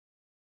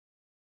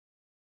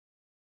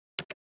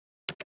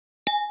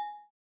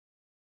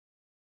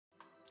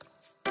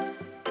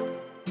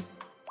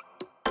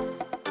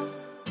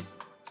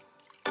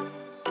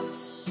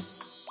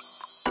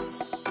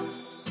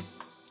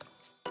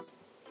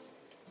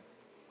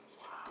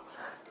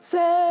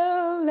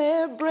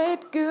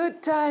Celebrate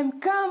good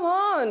time. Come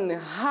on.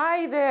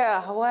 Hi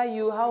there. How are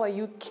you? How are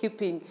you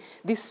keeping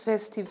this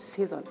festive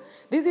season?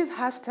 This is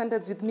Her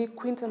Standards with me,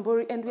 Quinton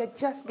Bori, and we are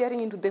just getting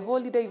into the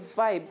holiday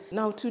vibe.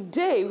 Now,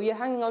 today we are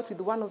hanging out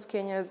with one of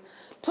Kenya's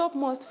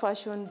topmost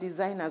fashion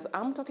designers.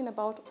 I'm talking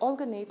about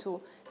Aulgah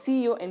Nato,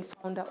 CEO and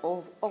founder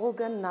of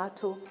Aulgah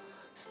Nato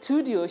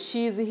Studio.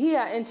 She's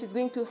here and she's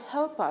going to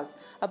help us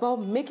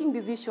about making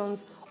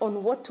decisions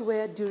on what to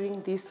wear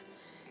during this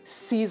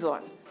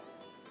season.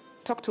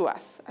 Talk to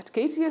us at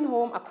KTN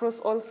Home across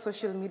all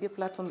social media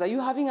platforms. Are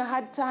you having a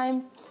hard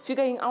time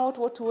figuring out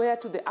what to wear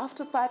to the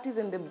after parties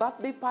and the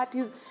birthday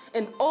parties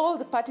and all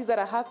the parties that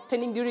are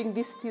happening during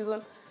this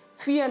season?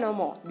 Fear no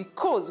more,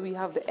 because we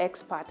have the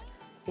expert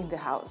in the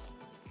house.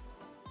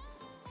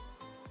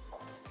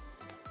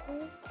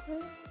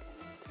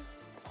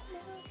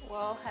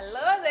 Well,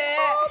 hello there.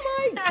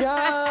 Oh my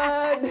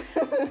God.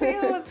 See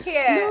who's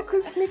here. Look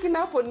who's sneaking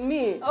up on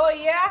me. Oh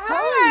yeah, hi.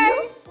 How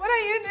are you? What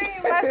are you doing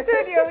in my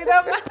studio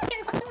without me?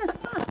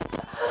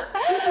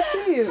 Good to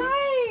see you.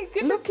 Hi,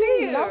 good Looking to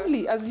see you.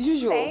 lovely as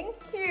usual. Thank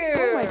you.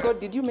 Oh my God,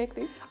 did you make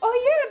this? Oh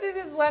yeah,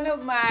 this is one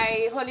of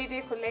my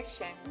holiday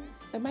collection.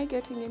 Am I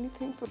getting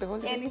anything for the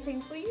holiday?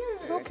 Anything for you.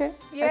 Okay,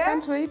 Yeah? I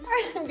can't wait.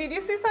 Did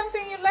you see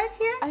something you like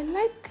here? I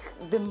like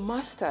the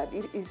mustard.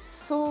 It is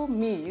so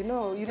me, you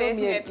know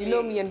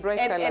me and bright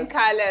colors. And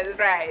colors,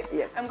 right?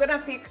 Yes. I'm gonna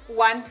pick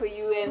one for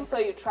you, and so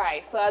you try.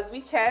 So as we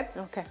chat,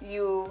 okay,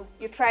 you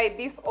try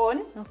this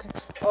on. Okay.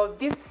 Or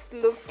this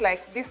looks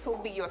like this will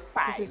be your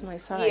size. This is my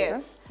size.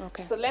 Yes. Huh?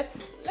 Okay. So let's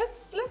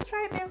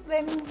try this.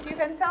 Then you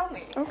can tell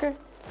me. Okay.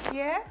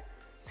 Yeah.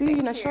 See you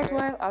in a short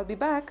while. I'll be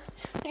back.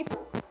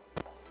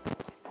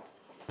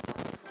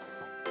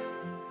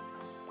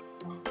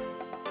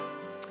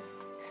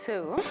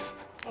 So,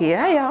 here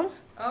I am.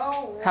 Oh,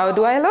 wow. How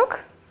do I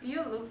look?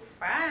 You look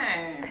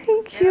fine.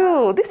 Thank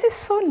you. This is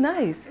so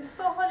nice. It's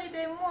so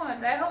holiday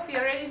mood. I hope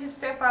you're ready to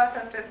step out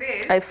after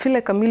this. I feel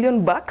like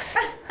 $1,000,000.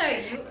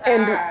 You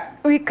and are.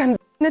 we can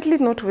definitely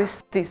not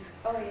waste this.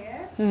 Oh,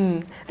 yeah?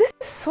 This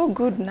is so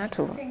good,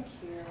 Nato. Thank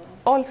you.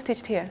 All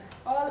stitched here?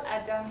 All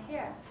are done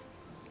here.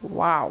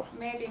 Wow.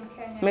 Made in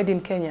Kenya. Made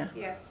in Kenya?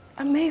 Yes.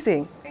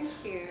 Amazing. Thank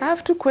you. I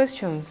have two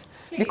questions.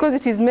 Please. Because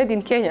it is made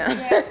in Kenya.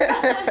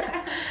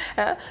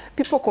 Yeah.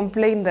 People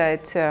complain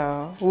that,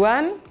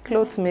 one,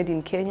 clothes made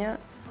in Kenya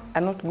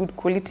are not good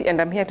quality,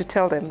 and I'm here to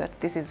tell them that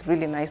this is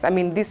really nice. I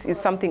mean, this is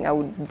something I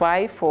would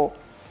buy for,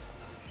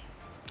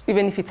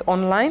 even if it's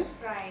online.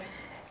 Right.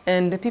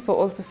 And the people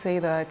also say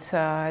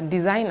that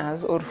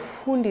designers or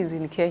fundis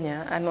in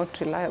Kenya are not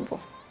reliable.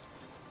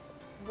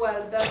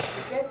 Well, that's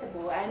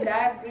debatable, and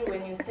I agree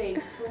when you say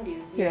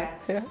fundis.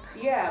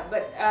 Yeah.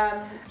 But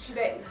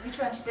which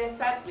one should I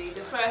start with?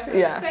 The first or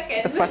the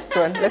second? The first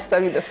one. Let's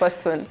start with the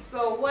first one.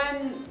 So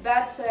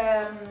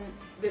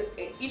the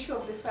issue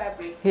of the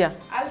fabrics. Yeah.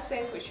 I'll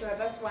say for sure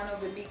that's one of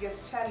the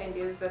biggest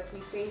challenges that we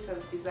face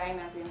as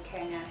designers in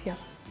Kenya. Yeah.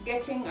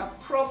 Getting a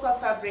proper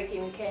fabric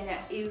in Kenya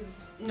is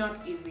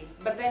not easy,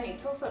 but then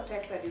it also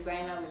takes a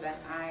designer with an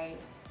eye.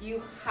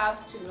 You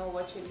have to know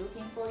what you're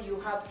looking for. You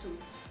have to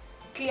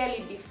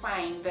clearly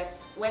define that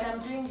when I'm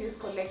doing this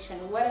collection,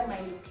 what am I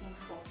looking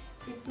for?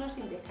 If it's not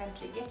in the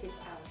country, get it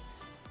out.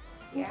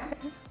 Yeah?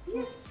 Okay.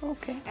 Yes.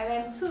 Okay. And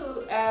then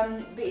two,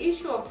 the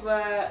issue of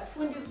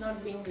fundis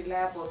not being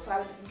reliable. So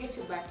I'll get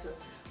you back to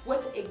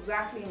what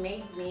exactly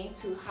made me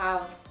to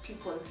have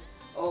people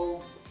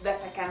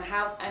that I can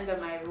have under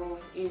my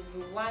roof is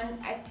one,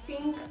 I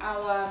think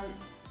our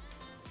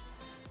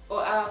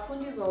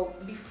fundis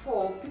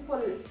before,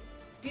 people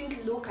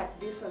didn't look at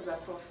this as a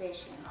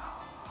profession.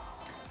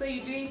 So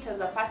you do it as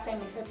a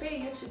part-time. If I pay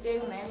you today,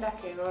 unaenda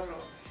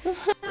Keroro.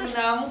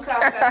 Unaamka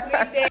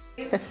after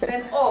 3 days,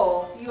 then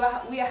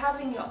we are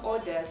having your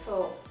order.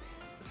 So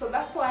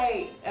that's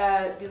why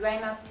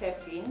designers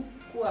step in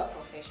who are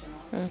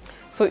professional.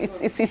 So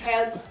it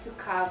helps to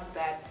carve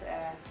that.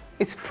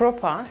 It's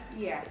proper.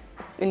 Yeah.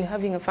 When you're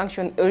having a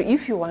function, or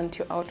if you want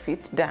your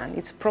outfit done,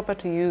 it's proper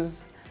to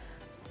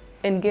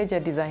engage a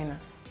designer.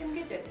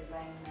 Engage a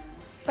designer.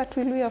 But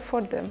will we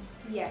afford them?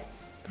 Yes.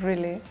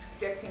 Really?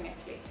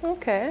 Definitely.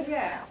 Okay.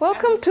 Yeah.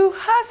 Welcome to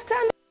Her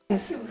Standards.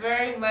 Thank you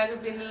very much.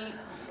 I've been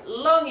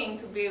longing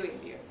to be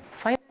with you.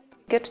 Finally,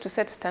 get to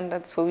set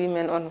standards for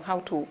women on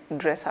how to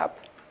dress up.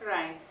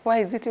 Right. Why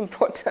is it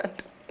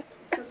important?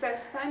 To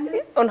set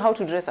standards? On how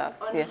to dress up.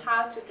 On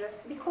how to dress.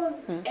 Because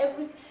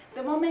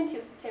the moment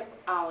you step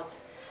out,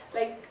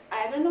 like,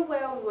 I don't know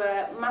where we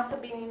were, must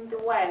have been in the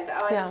wild,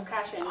 our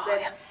discussion,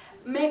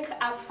 make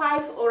a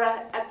 5 or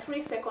a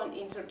 3-second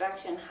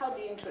introduction. How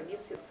do you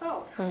introduce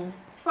yourself?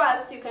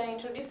 First, you can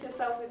introduce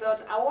yourself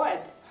without a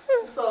word.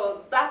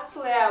 So that's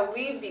where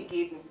we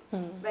begin.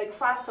 Like,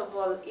 first of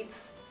all, it's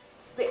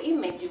the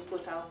image you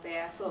put out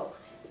there. So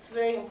it's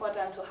very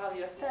important to have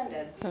your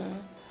standards.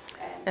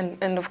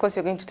 And of course,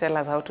 you're going to tell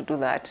us how to do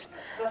that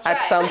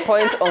at some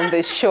point on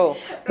the show.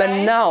 But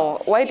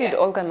now, why did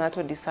Aulgah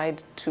Nato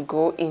decide to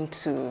go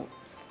into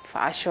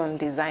fashion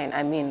design?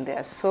 I mean, there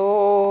are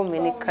so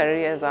many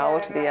careers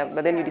out there,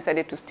 but then you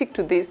decided to stick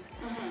to this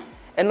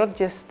and not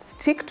just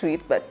stick to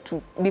it, but to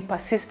be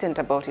persistent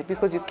about it,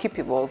 because you keep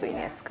evolving.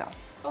 Yes, Carl.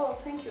 Oh,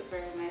 thank you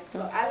very much.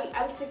 So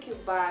I'll take you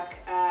back.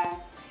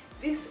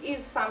 This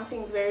is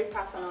something very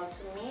personal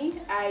to me.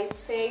 I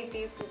say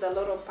this with a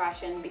lot of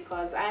passion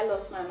because I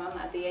lost my mom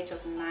at the age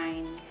of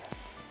 9.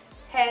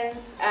 Hence,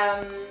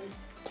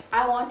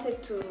 I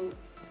wanted to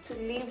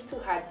live to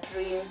her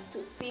dreams,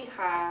 to see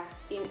her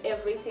in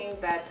everything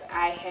that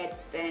I had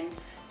then.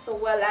 So,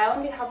 well, I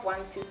only have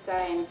one sister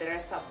and the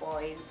rest are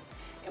boys.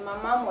 And my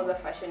mom was a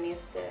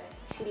fashionista.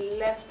 She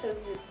left us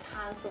with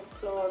tons of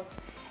clothes.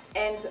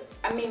 And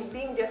I mean,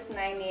 being just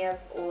 9 years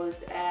old,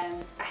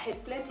 I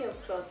had plenty of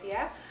clothes,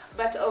 yeah,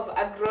 but of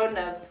a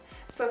grown-up.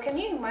 So can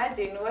you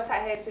imagine what I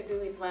had to do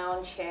with my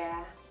own share?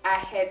 I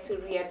had to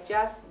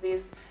readjust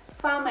this.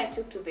 Some I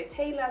took to the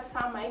tailor,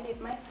 some I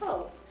did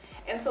myself.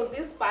 And so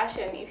this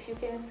passion, if you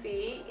can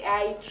see,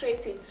 I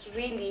trace it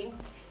really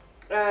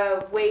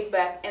way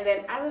back. And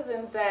then other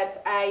than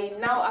that, I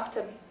now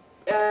after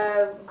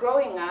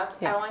growing up,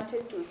 I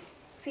wanted to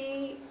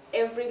see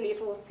every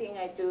little thing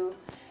I do.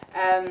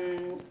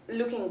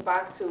 Looking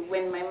back to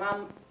when my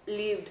mom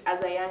lived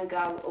as a young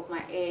girl of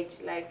my age,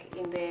 like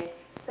in the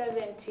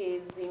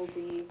 70s, in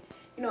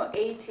the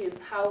 80s,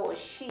 how was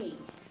she?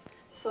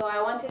 So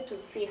I wanted to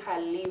see her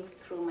live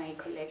through my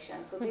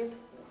collection. So this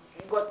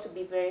got to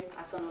be very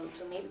personal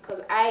to me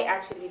because I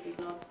actually did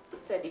not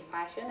study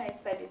fashion. I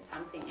studied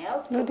something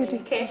else,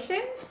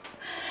 communication.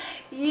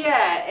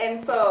 Yeah,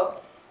 and so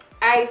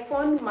I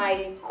found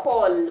my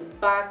call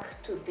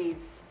back to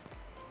this.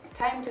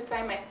 Time to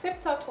time, I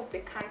stepped out of the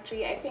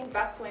country. I think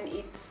that's when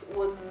it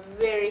was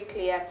very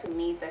clear to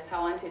me that I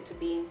wanted to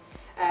be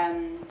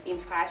in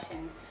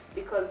fashion.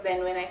 Because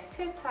then when I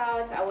stepped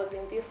out, I was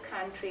in this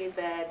country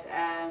that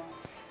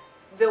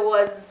there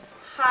was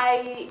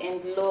high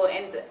and low,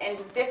 and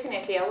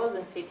definitely I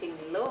wasn't fitting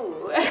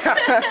low.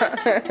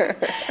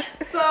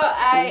 So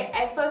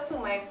I thought to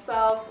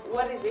myself,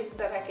 what is it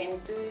that I can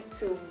do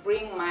to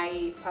bring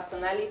my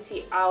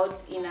personality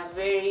out in a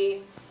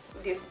very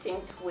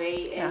distinct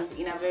way and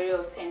in a very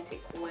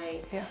authentic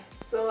way.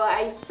 So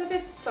I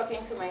started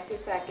talking to my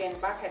sister again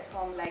back at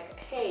home, like,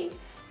 hey,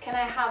 can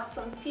I have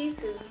some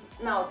pieces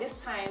now this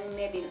time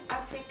made in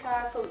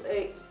Africa, so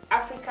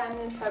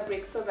African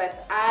fabric, so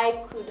that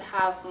I could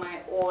have my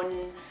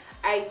own.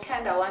 I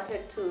kind of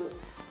wanted to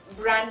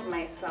brand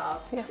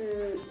myself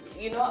to,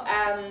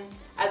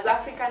 as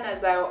African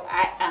as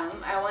I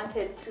am, I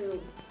wanted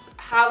to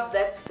have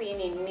that seen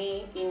in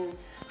me, in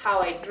how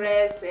I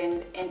dress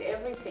and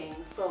everything.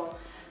 So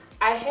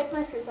I had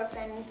my sister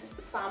send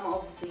some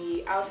of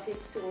the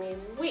outfits to me,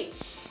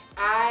 which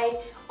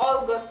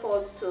all got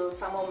sold to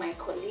some of my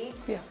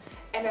colleagues.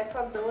 And I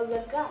thought there was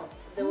a gap.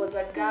 There was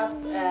a gap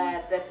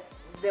that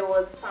there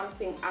was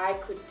something I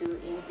could do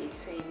in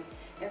between.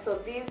 And so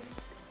this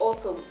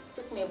also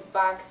took me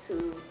back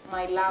to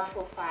my love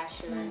for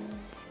fashion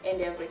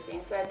and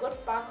everything. So I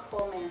got back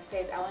home and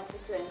said I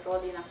wanted to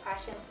enroll in a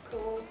fashion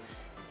school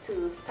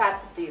to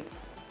start this.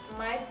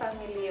 My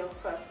family,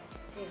 of course,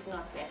 did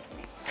not let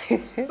me.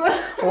 So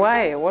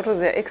why? What was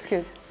their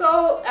excuse?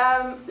 So,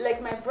 like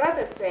my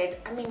brother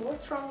said, I mean,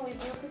 what's wrong with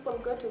you? People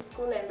go to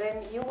school and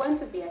then you want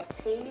to be a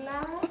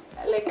tailor?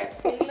 Like a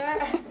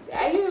tailor?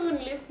 Are you even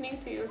listening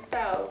to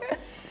yourself?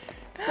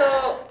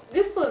 So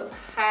this was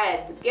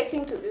hard.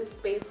 Getting to this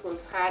space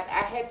was hard.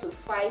 I had to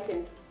fight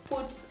and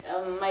put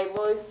my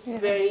voice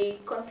very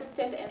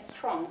consistent and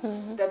strong,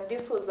 that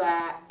this was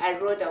a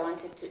road I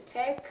wanted to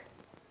take.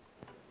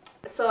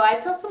 So I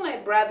talked to my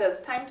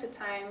brothers time to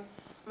time.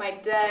 My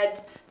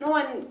dad, no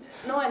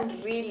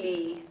one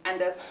really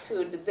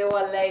understood. They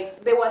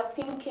were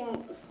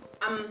thinking,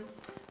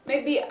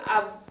 maybe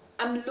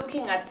I'm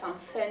looking at some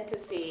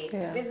fantasy.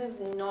 This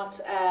is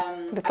not.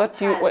 They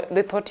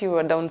thought you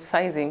were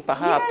downsizing,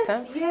 perhaps.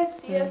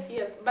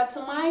 Yes. But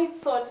to my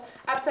thought,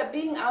 after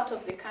being out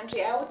of the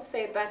country, I would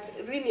say that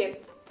really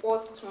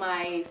exposed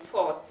my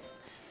thoughts.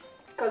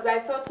 Because I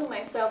thought to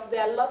myself,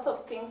 there are lots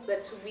of things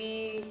that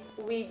we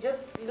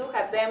just look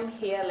at them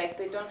here like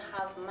they don't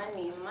have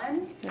money.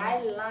 Man, I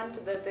learned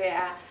that there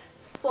are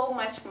so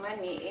much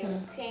money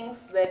in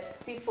things that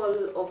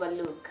people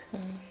overlook.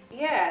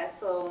 Yeah,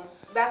 so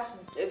that's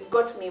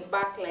got me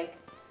back, like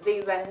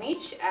there's a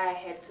niche I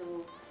had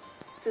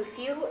to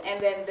fill,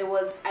 and then there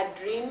was a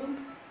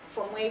dream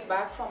from way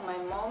back from my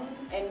mom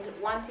and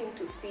wanting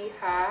to see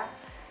her.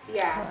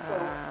 Yeah,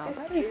 wow, so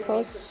that is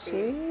so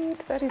sweet.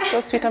 That is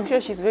so sweet. I'm sure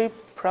she's very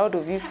proud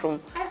of you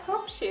from... I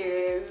hope she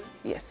is.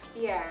 Yes.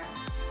 Yeah.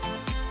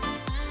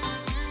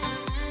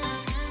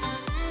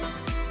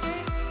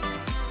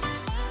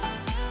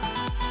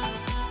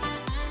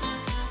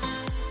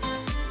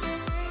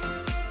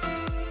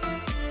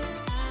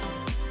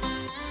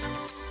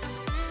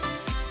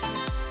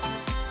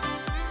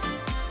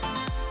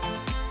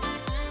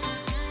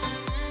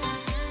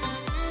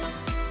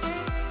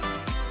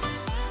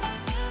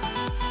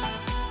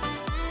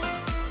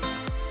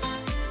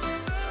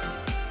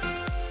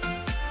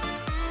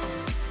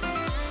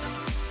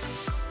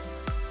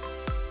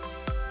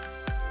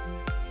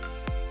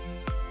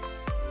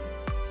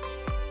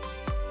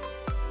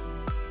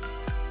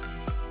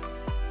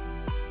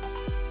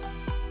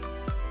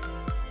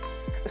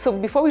 So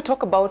before we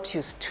talk about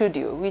your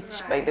studio,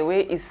 which by the Right.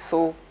 way is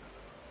so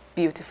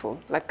beautiful,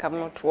 like I've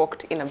not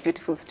walked in a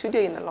beautiful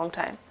studio in a long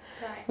time,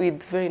 Right.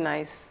 with very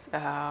nice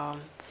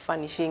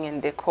furnishing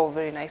and decor,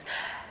 very nice.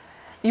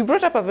 You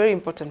brought up a very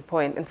important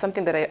point and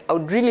something that I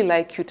would really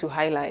like you to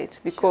highlight,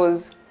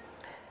 because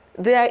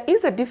there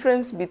is a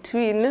difference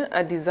between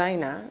a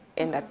designer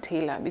and a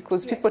tailor,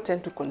 because Yeah. people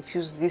tend to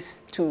confuse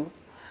these two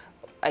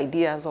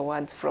ideas or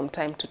words from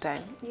time to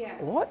time. Yeah.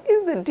 What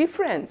is the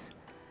difference?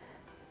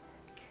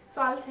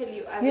 So I'll tell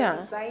you, as Yeah.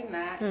 a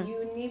designer,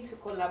 you need to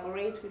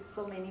collaborate with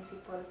so many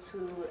people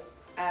to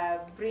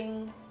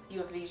bring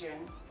your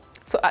vision.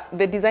 So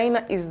the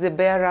designer is the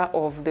bearer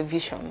of the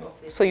vision.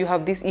 So you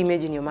have this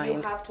image in your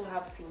mind. You have to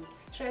have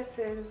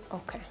seamstresses.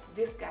 Okay.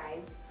 These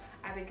guys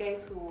are the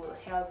guys who will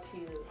help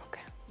you.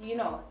 Okay. You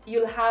know,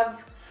 you'll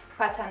have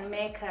pattern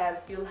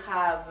makers, you'll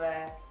have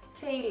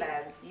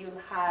tailors,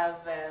 you'll have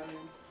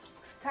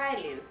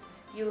stylists,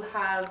 you'll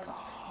have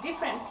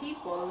different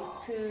people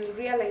to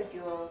realize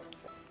your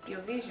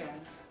vision.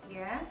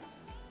 Yeah.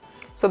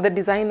 So the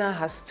designer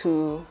has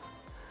to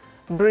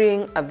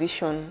bring a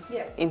vision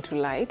Yes. into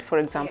light. For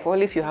example,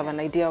 Yes. if you have an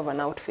idea of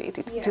an outfit,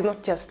 it is Yeah.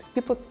 not just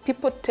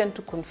people tend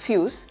to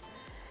confuse,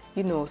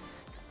 you know,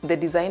 the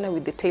designer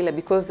with the tailor,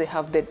 because they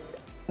have the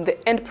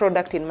end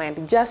product in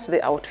mind, just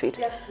the outfit.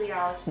 Just the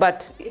outfit.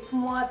 But it's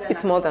more than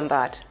it's more than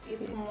that.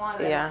 It's more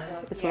than Yeah, a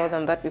cloth, it's yeah. more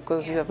than that,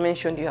 because you have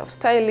mentioned you have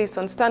stylists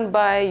on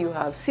standby, you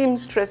have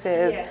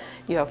seamstresses, Yes.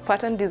 you have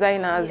pattern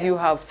designers, you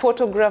Yes. have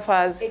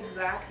photographers.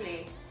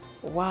 Exactly.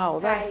 Wow,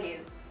 that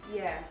Stylists,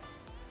 yeah.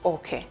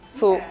 okay.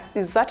 So Yeah.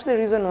 is that the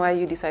reason why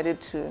you decided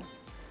to?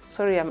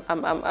 Sorry,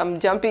 I'm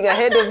jumping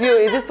ahead of you.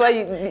 Is this why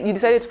you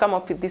decided to come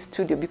up with this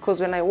studio? Because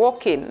when I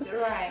walk in,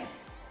 Right.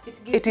 It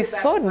gives it you is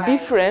that so vibe.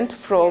 different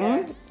from,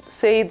 Yeah.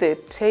 say, the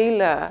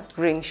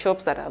tailoring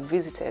shops that I've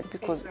visited,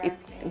 because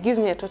Exactly. it gives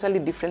me a totally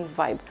different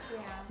vibe. Yeah.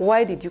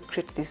 Why did you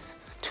create this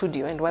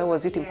studio, and why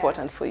was it Yeah.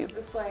 important for you?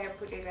 That's why I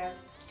put it as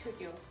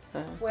studio,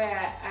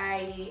 where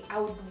I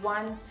would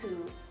want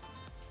to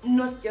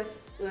not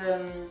just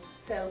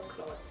sell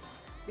clothes,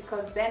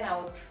 because then I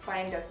would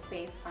find a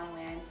space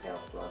somewhere and sell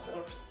clothes,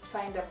 or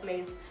find a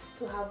place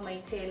to have my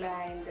tailor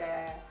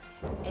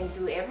and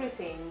do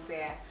everything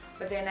there.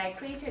 But then I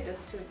created a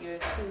studio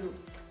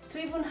to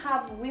even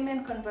have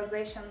women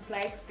conversations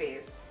like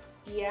this.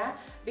 Yeah,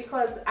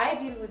 because I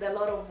deal with a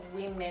lot of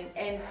women,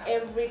 and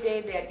every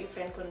day there are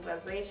different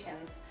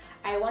conversations.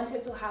 I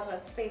wanted to have a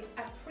space,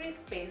 a free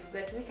space,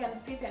 that we can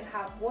sit and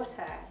have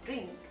water,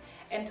 drink,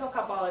 and talk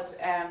about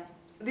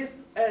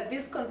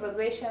these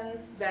conversations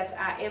that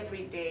are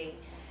every day.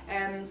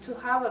 To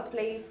have a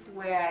place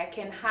where I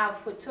can have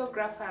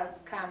photographers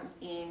come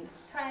in,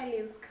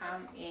 stylists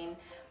come in,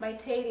 my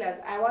tailors,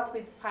 I work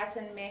with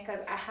pattern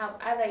makers, I have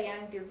other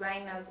young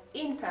designers,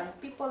 interns,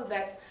 people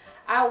that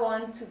I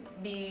want to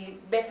be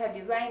better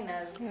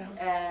designers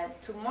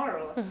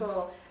tomorrow.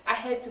 So I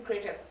had to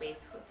create a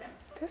space for them.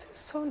 This is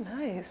so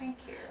nice. Thank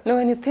you. No,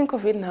 when you think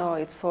of it now,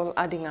 it's all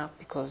adding up,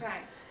 because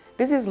Right.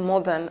 this is more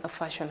than a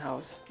fashion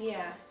house.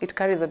 Yeah. It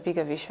carries a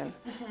bigger vision,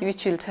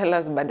 which you'll tell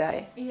us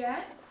badai.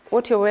 Yeah.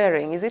 What you're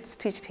wearing, is it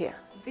stitched here?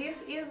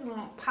 This is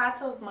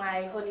part of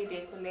my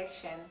holiday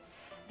collection.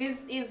 This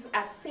is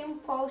a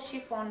simple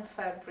chiffon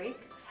fabric.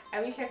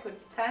 I wish I could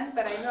stand,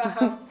 but I know I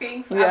have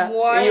things. Yeah, I'm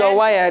wired. you're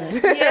wired.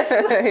 Yes.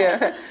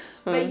 Yeah.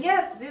 But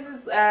yes, this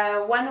is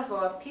one of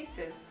our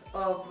pieces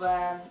of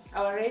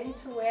our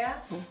ready-to-wear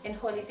and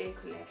holiday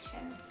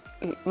collection.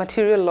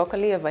 Material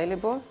locally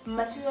available?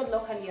 Material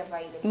locally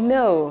available.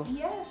 No.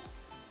 Yes.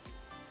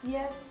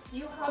 Yes.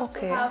 You have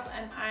Okay. to have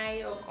an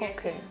eye of getting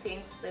Okay.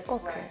 things that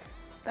Okay. work.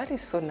 That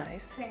is so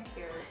nice. Thank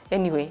you.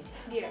 Anyway,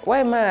 Yes. why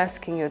am I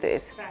asking you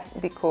this?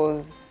 Right.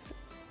 Because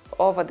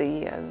over the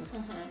years,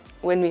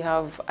 when we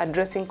have a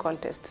dressing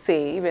contest,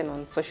 say even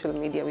on social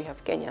media, we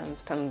have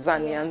Kenyans,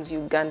 Tanzanians,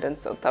 Ugandans,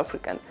 South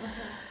African.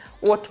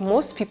 What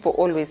most people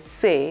always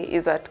say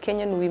is that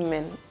Kenyan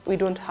women, we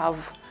don't have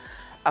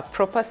a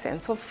proper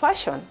sense of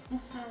fashion.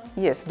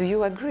 Yes, do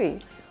you agree?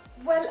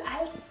 Well,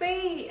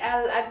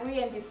 I'll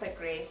agree and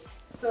disagree.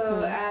 So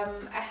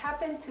I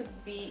happened to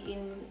be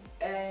in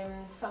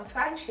some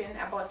function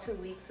about 2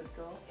 weeks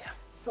ago. Yeah.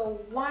 So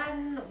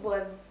one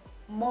was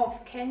more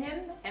of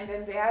Kenyan, and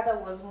then the other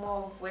was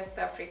more of West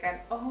African.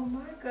 Oh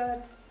my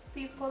God,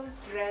 people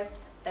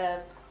dressed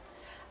up.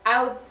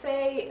 I would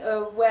say,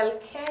 well,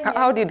 Kenyan.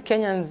 How did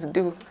Kenyans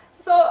do?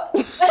 So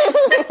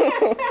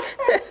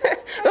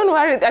Don't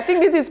worry, I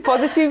think this is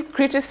positive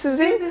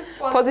criticism. This is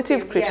positive,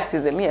 Positive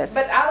criticism, yes.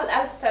 But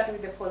I'll start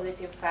with the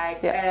positive side.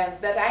 Yeah.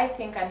 That I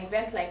think an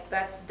event like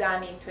that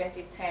done in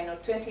 2010 or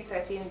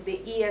 2013,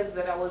 the years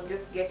that I was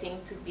just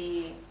getting to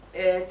be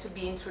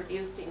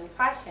introduced in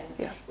fashion,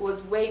 Yeah. it was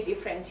way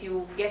different.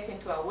 You get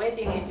into a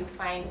wedding and you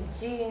find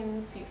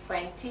jeans, you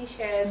find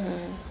t-shirts,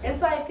 and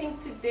so I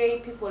think today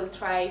people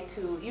try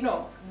to, you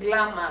know,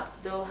 glam up.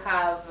 They'll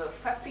have a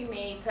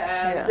fascinator.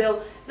 Yeah.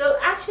 They'll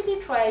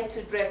actually try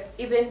to dress,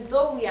 even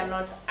though we are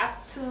not up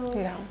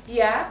to.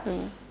 Yeah.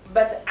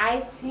 But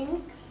I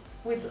think,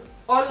 with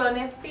all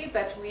honesty,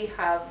 that we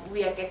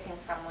are getting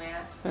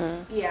somewhere.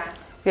 Yeah.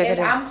 And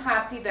I'm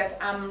happy that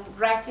I'm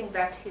writing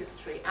that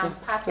history. I'm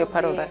You're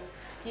part of that.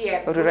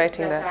 Yeah,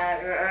 rewriting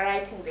that are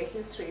writing the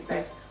history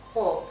that,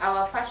 oh,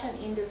 our fashion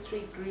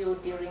industry grew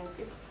during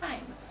this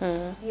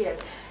time. Yes.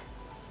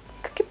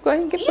 Keep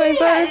going,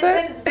 sorry.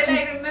 Then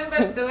I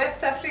remember the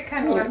West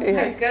African one.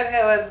 My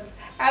God,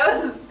 I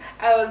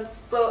was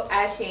so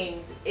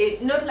ashamed.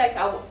 Not like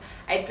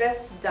I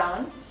dressed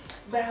down,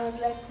 but I was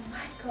like,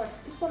 my God,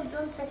 people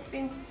don't take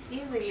things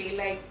easily.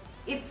 Like,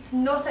 it's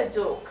not a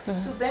joke.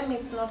 To them,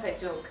 it's not a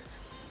joke.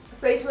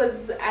 So it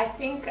was, I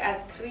think,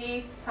 at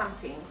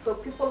 3-something. So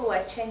people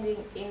were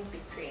changing in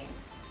between.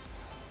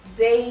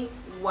 They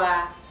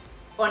were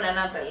on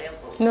another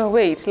level. No,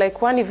 wait,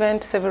 like one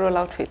event, several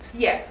outfits?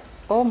 Yes.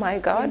 Oh my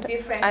God,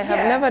 I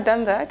have never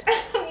done that.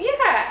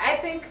 Yeah, I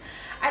think,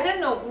 I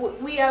don't know,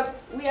 we are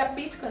a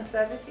bit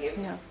conservative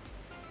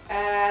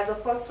as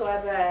opposed to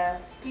other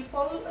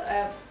people,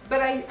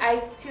 but I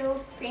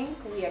still think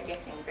we are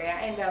getting there,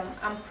 and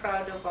I'm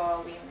proud of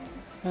our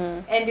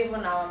women and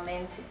even our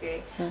men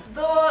today.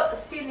 Though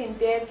still in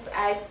dates,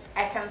 I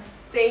can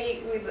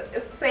say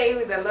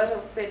with a lot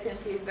of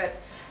certainty that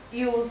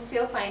you will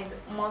still find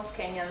most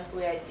Kenyans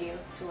wear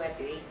jeans to a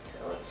date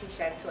or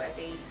t-shirt to a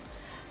date.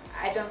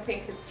 I don't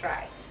think it's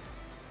right.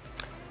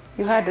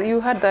 You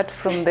heard that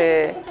from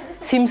the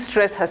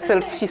seamstress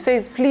herself. She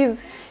says,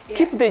 please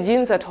keep the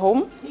jeans at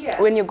home.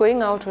 When you're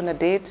going out on a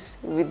date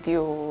with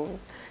your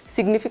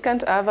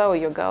significant other or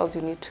your girls,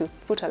 you need to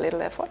put a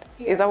little effort.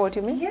 Is that what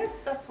you mean? Yes,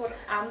 that's what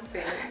I'm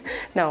saying.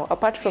 Now,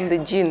 apart from the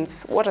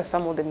jeans, what are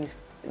some of the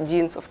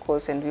jeans, of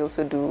course, and we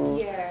also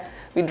do,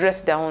 we dress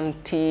down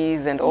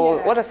tees and all.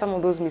 What are some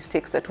of those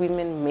mistakes that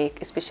women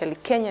make, especially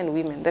Kenyan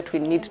women, that we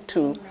need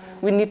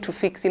to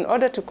fix in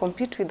order to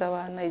compete with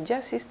our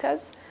Niger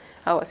sisters,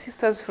 our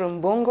sisters from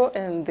Bongo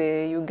and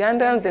the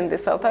Ugandans and the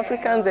South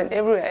Africans and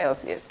everywhere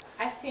else? Yes.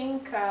 I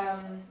think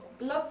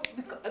lots,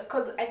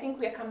 because I think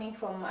we are coming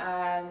from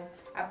a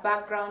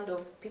background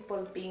of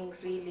people being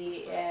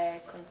really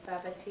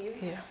conservative.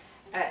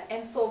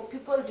 And so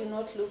people do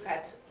not look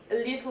at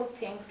little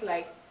things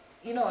like,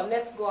 you know,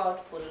 let's go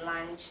out for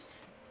lunch.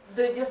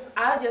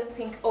 I'll just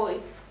think, oh,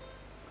 it's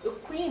a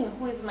queen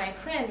who is my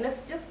friend.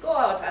 Let's just go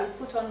out. I'll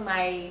put on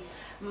my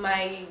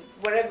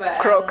whatever.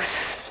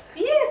 Crocs.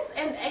 Yes,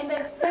 and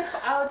I step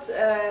out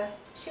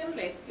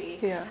shamelessly.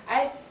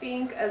 I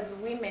think as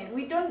women,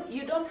 you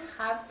don't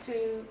have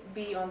to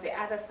be on the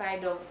other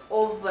side of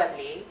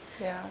overly.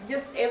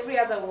 Just every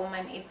other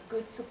woman, it's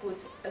good to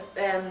put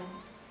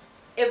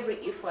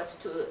every effort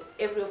to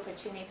every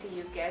opportunity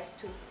you get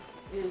to,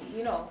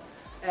 you know,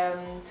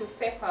 to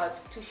step out,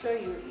 to show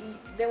you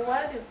the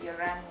world is your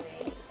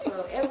runway.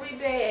 So every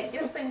day,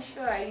 just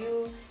ensure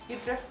you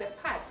dress the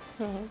part.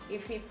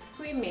 If it's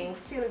swimming,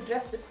 still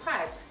dress the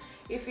part.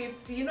 If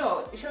it's, you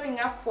know, showing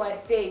up for a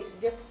date,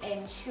 just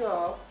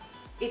ensure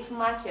it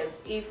matches.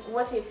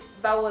 What if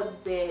that was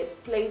the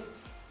place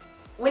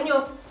when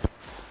you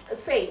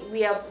say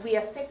we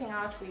are stepping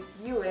out with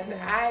you, and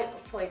I,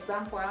 for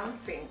example, I'm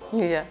single.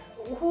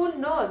 Who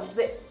knows?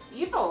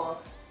 You know,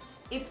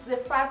 it's the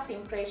first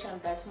impression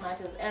that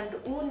matters, and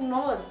who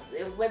knows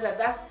whether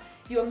that's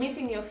you're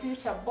meeting your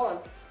future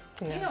boss.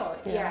 You know,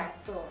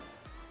 so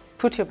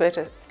put your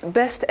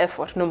best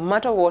effort, no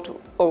matter what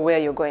or where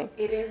you're going.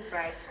 It is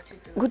right to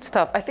do. Good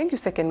stuff. I think you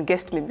second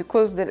guessed me,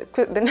 because the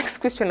next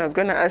question I was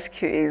going to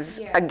ask you is,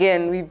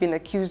 again, we've been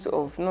accused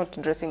of not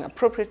dressing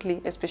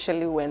appropriately,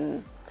 especially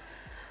when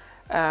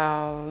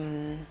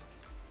one,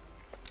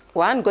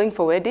 going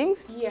for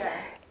weddings,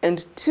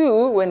 and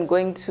two, when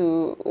going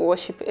to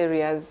worship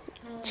areas,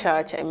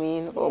 church, I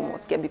mean, or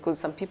mosque, because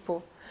some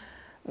people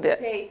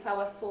say it's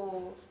our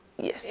soul.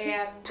 Yes,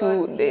 it's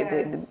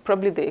too,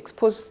 probably they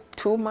expose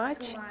too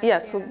much.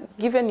 So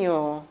given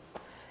your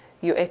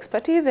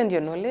expertise and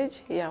your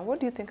knowledge, what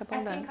do you think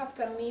about that? I think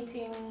after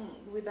meeting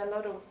with a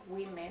lot of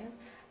women,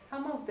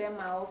 some of them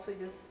are also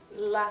just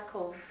lack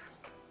of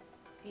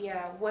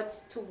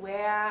what to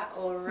wear,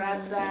 or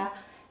rather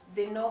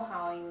the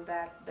know-how in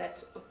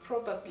that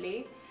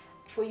probably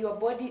for your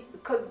body,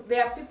 because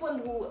there are people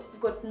who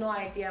got no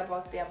idea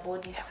about their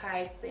body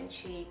types and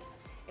shapes,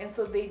 and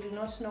so they do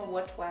not know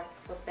what works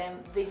for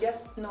them. They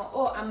just know,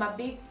 oh, I'm a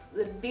big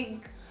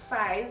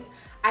size,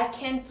 I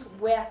can't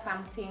wear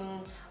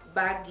something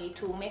baggy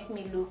to make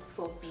me look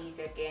so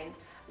big again,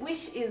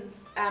 which is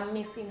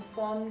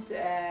misinformed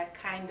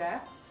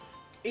kinda.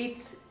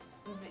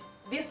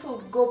 This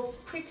will go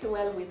pretty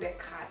well with the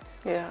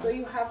cut. So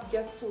you have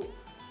just to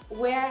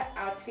wear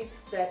outfits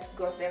that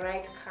got the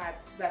right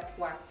cuts that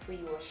works for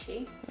your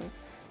shape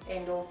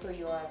and also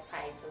your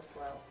size as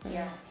well.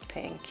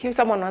 Thank you.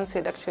 Someone once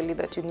said actually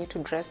that you need to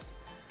dress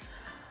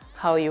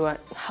how you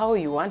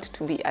want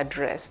to be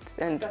addressed.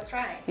 And that's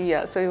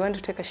right. So we want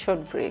to take a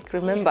short break.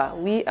 Remember,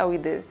 we are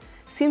with the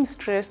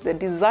seamstress, the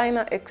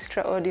designer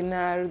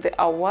extraordinaire, the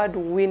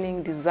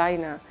award-winning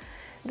designer,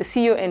 the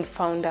CEO and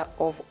founder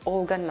of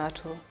Aulgah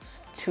Nato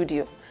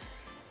Studio.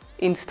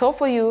 In store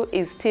for you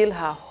is still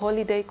her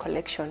holiday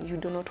collection. You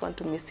do not want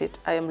to miss it.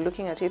 I am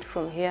looking at it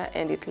from here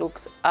and it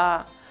looks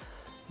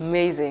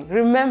Amazing.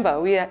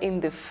 Remember, we are in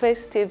the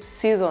festive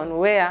season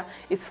where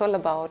it's all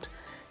about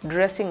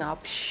dressing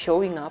up,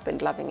 showing up,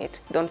 and loving it.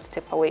 Don't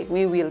step away.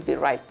 We will be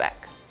right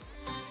back.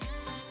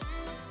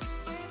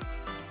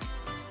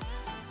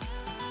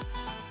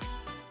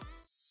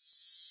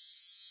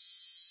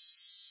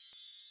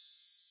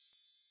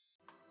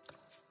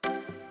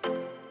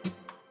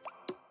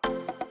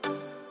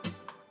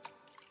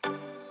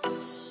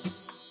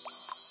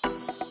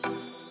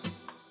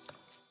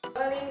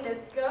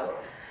 Let's go.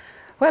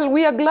 Well,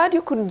 we are glad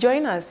you could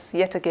join us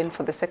yet again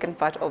for the second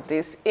part of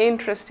this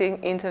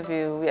interesting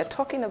interview. We are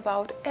talking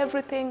about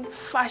everything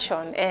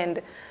fashion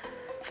and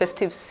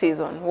festive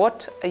season.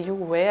 What are you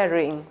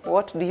wearing?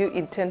 What do you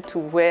intend to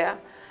wear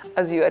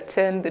as you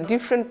attend the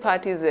different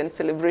parties and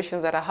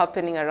celebrations that are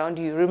happening around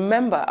you?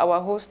 Remember, our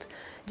host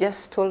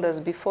just told us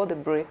before the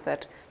break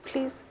that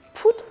please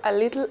put a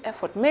little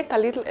effort, make a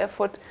little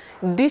effort,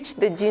 ditch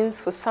the jeans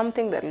for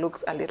something that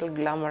looks a little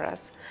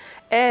glamorous.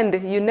 And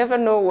you never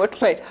know what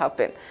might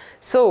happen.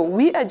 So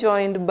we are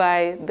joined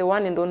by the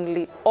one and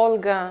only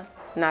Aulgah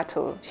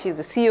Nato. She's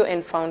the CEO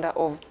and founder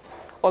of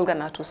Aulgah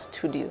Nato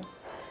Studio.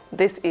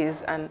 This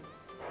is an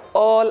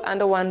all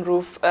under one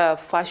roof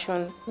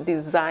fashion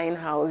design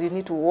house. You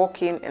need to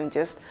walk in and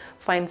just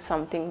find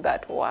something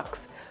that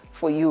works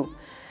for you.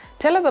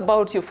 Tell us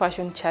about your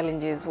fashion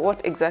challenges.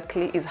 What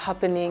exactly is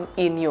happening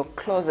in your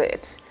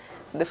closet?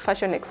 The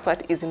fashion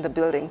expert is in the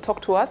building.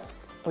 Talk to us.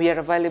 We are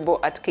available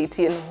at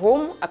KTN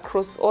Home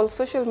across all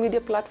social media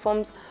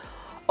platforms,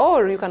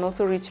 or you can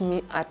also reach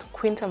me at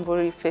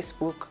Quintambori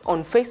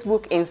on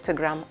Facebook,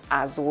 Instagram,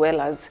 as well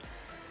as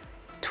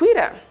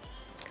Twitter.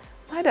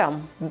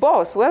 Madam,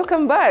 boss,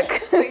 welcome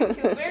back. Thank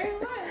you very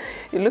much.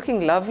 You're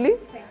looking lovely,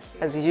 Thank you.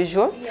 as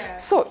usual. Yeah,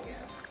 so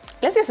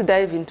let's just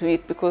dive into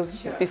it, because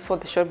Sure. before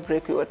the short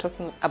break, we were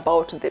talking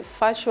about the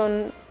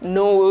fashion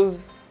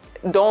knows,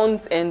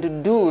 don'ts,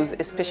 and do's,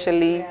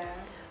 especially Yeah.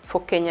 for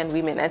Kenyan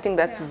women. I think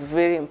that's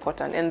very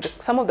important. And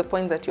some of the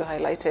points that you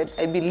highlighted,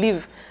 I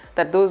believe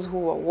that those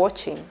who are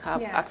watching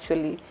have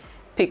actually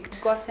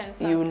picked, Gotten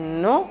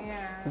something.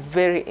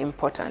 very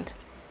important.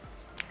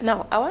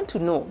 Now, I want to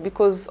know,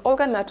 because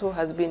Aulgah Nato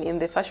has been in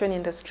the fashion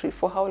industry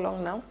for how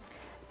long now?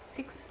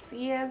 6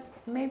 years,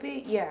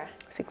 maybe,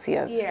 6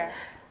 years. Yeah.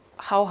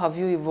 How have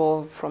you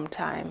evolved from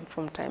time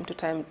to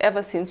time,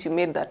 ever since you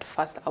made that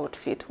first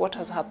outfit? What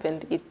has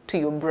happened to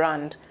your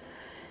brand?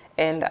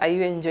 And are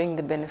you enjoying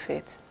the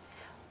benefits?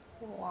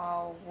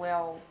 Wow,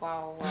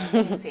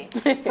 let me see.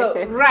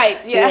 So,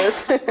 right,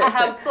 yes. I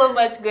have so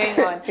much going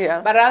on.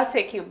 But I'll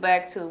take you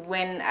back to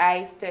when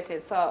I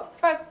started. So,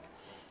 first,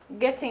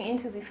 getting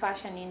into the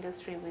fashion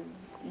industry with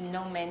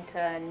no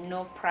mentor,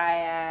 no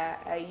prior,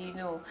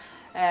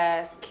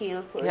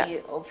 skills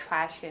of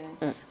fashion.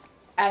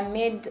 I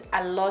made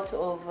a lot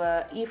of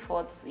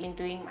efforts in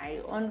doing my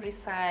own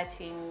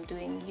research, in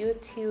doing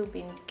YouTube,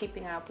 in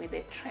keeping up with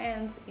the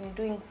trends, in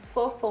doing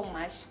so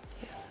much,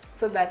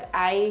 so that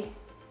I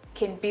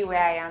can be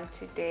where I am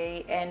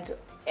today, and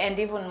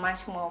even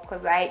much more,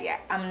 because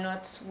I'm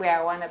not where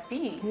I want to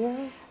be.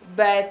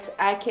 But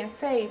I can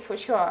say for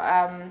sure,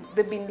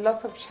 there've been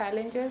lots of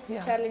challenges.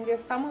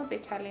 Some of the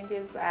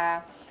challenges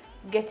are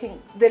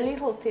getting the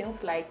little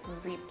things like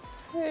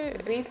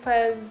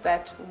zippers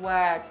that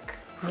work.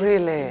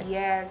 Really?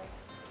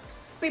 Yes,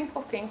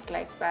 simple things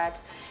like that,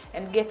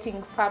 and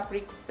getting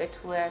fabrics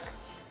that work.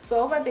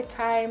 So over the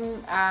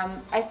time,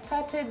 I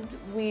started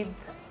with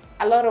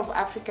a lot of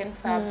African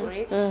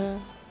fabrics.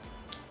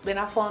 Then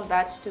I found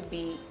that to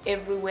be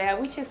everywhere,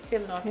 which is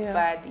still not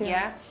bad.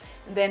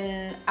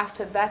 Then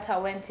after that, I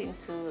went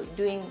into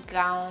doing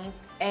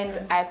gowns, and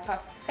I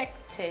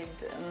perfected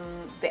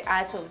the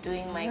art of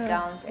doing my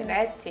gowns. And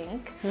I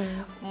think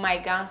my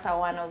gowns are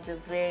one of the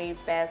very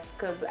best,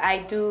 because I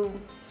do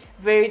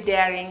very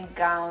daring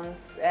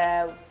gowns,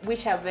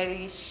 which are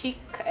very chic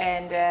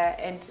and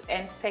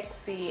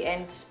sexy,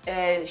 and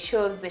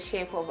shows the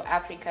shape of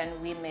African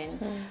women,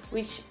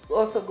 which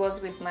also goes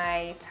with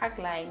my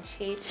tagline,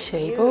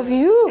 shape of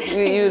you.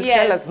 You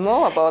tell us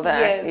more about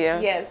that.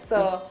 Yes.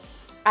 So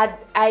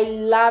I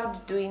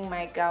loved doing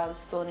my gowns.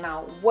 So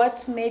now,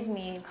 what made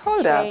me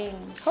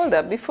change? Hold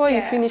up. Before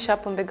you finish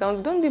up on the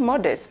gowns, don't be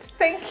modest.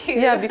 Thank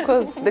you. Yeah,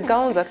 because the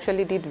gowns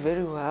actually did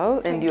very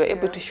well, and you were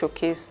able to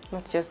showcase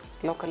not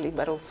just locally,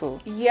 but also...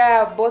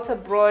 Yeah, both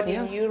abroad,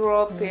 in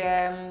Europe,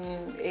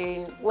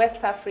 in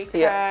West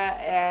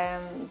Africa,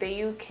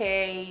 the UK,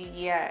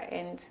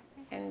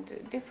 and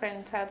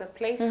different other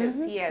places,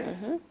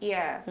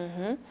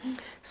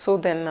 So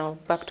then now,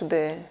 back to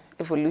the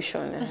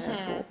evolution.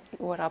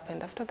 What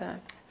happened after that?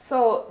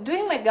 So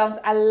doing my gowns,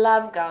 I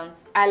love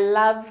gowns. I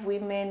love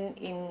women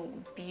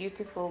in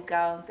beautiful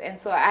gowns. And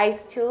so I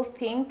still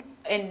think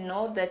and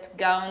know that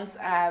gowns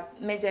are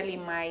majorly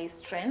my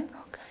strength,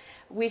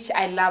 which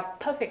I love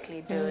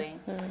perfectly doing.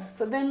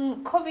 So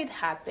then COVID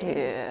happened.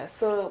 Yes.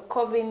 So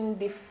COVID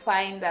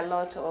defined a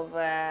lot of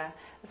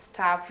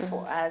stuff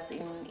for us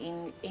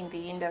in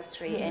the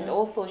industry, and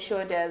also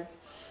showed us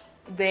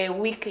the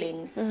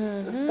weaklings,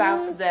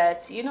 stuff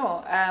that, you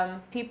know,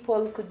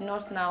 people could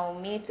not now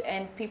meet,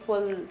 and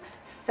people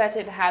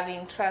started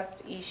having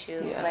trust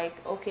issues. Like,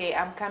 okay,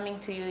 I'm coming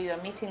to you,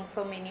 you're meeting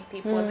so many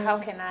people, how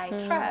can I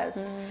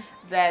trust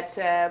that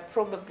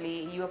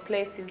probably your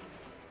place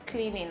is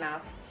clean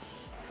enough?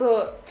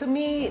 So to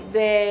me,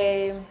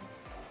 the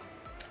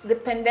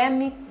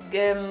pandemic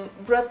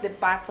brought the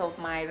birth of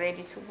my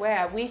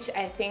ready-to-wear, which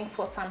I think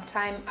for some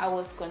time I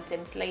was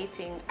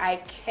contemplating. I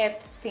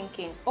kept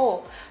thinking,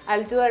 oh,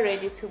 I'll do a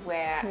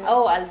ready-to-wear,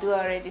 oh, I'll do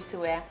a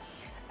ready-to-wear.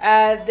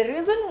 The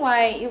reason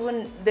why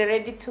even the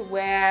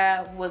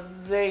ready-to-wear was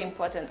very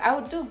important, I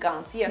would do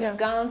gowns, yes,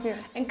 gowns,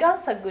 and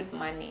gowns are good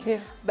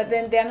money, but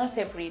then they're not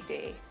every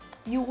day.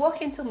 You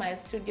walk into my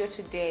studio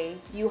today,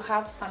 you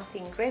have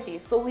something ready.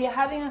 So we are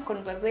having a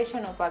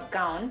conversation of a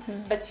gown,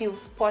 but you've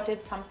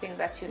spotted something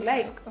that you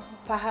like.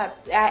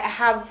 Perhaps I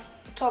have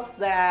tops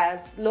that are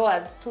as low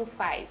as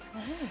 2.5.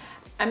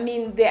 I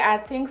mean, there are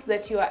things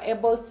that you are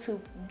able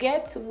to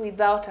get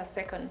without a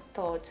second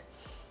thought.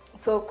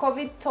 So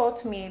COVID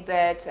taught me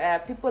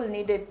that people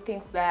needed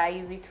things that are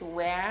easy to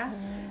wear,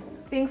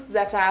 things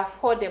that are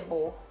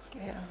affordable.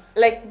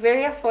 Like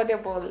very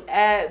affordable,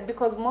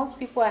 because most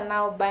people are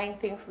now buying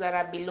things that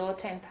are below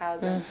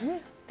 10,000,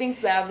 things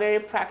that are very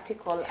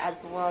practical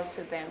as well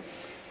to them.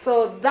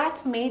 So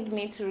that made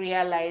me to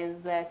realize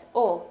that,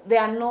 oh,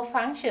 there are no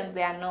functions,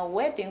 there are no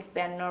weddings,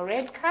 there are no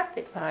red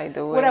carpets.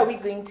 What are we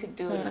going to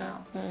do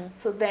now?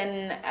 So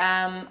then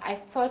I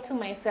thought to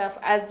myself,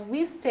 as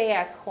we stay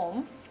at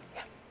home,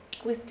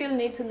 we still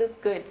need to look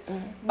good,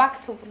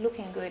 back to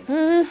looking good.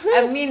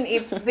 I mean,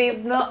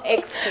 there's no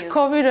excuse.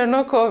 COVID or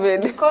no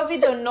COVID.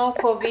 COVID or no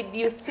COVID,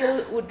 you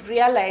still would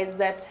realize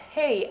that,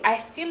 hey, I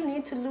still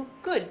need to look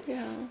good.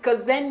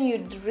 Because then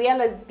you'd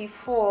realize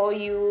before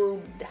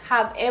you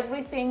have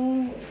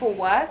everything for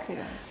work,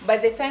 by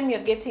the time you're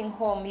getting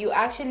home, you're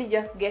actually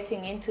just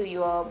getting into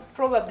your,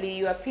 probably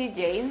your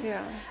PJs.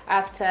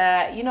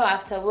 After, you know,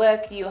 after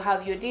work, you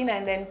have your dinner,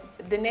 and then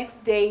the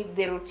next day,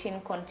 the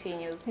routine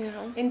continues.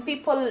 And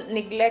people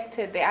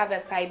neglected the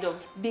other side of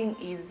being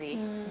easy,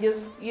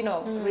 just, you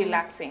know,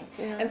 relaxing.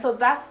 And so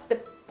that's the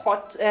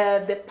part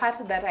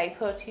that I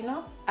thought, you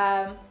know,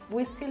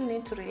 we still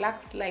need to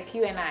relax, like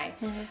you and I.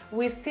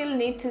 We still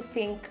need to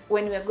think,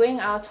 when we're going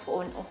out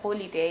on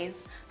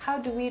holidays, how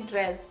do we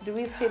dress? Do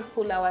we still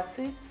pull our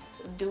suits?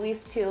 Do we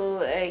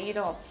still, you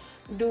know,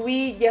 do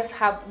we just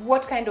have,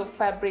 what kind of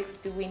fabrics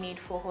do we need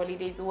for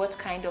holidays? What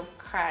kind of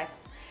cuts?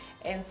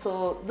 And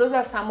so those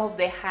are some of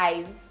the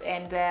highs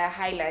and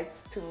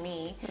highlights to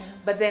me.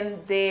 But then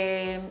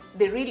the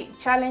real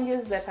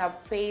challenges that I've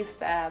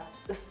faced are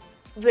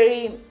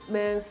very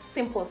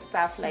simple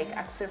stuff like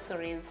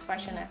accessories,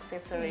 fashion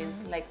accessories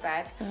like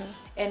that,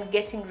 and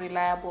getting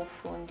reliable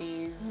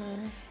fundis,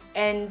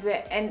 and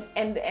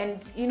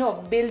you know,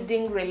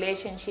 building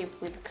relationship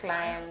with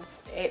clients.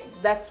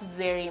 That's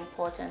very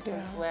important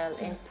as well,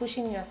 and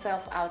pushing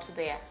yourself out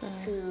there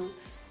to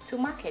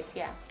market.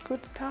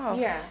 Good stuff.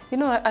 You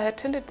know, I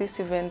attended this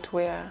event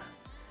where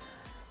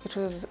it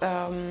was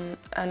an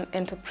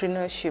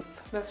entrepreneurship,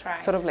 that's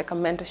right, sort of like a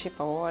mentorship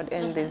award,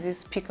 and there's this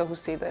speaker who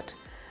said that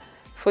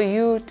for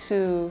you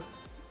to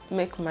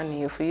make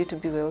money or for you to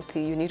be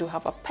wealthy, you need to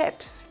have a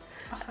pet.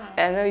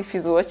 I don't know if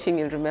he's watching,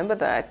 you'll remember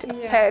that. A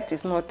pet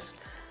is not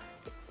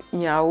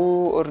meow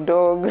or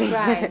dog.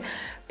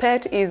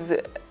 Pet is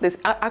this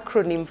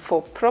acronym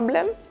for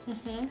problem.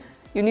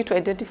 You need to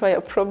identify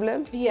a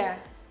problem.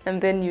 And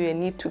then you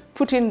need to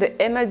put in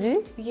the energy,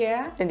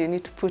 and you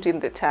need to put in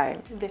the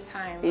time.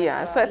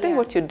 So I think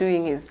what you're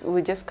doing is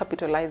we're just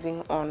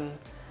capitalizing on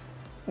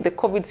the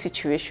COVID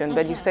situation,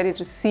 but you started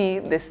to see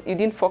this. You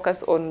didn't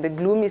focus on the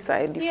gloomy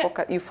side.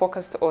 You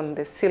focused on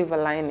the silver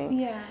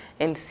lining,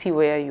 and see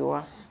where you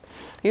are.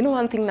 You know,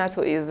 one thing,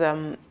 Nato, is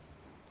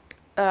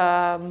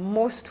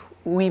most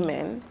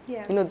women.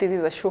 You know, this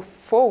is a show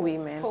for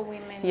women.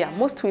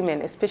 Most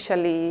women,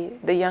 especially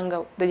the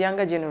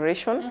younger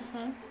generation.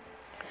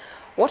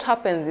 What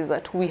happens is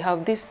that we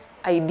have these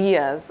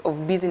ideas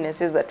of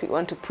businesses that we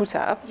want to put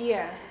up,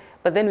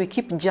 but then we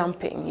keep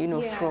jumping, you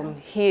know, from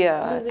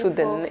here to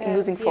the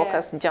losing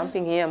focus,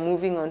 jumping here,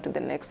 moving on to the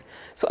next.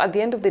 So at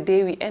the end of the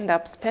day, we end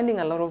up spending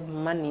a lot of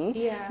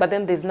money, but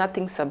then there's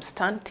nothing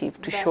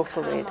substantive to show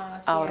for it,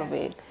 out of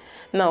it.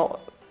 Now,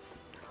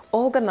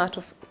 Aulgah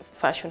Nato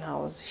Fashion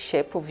House,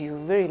 shape of you,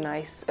 very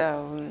nice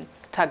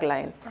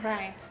tagline.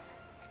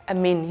 I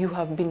mean, you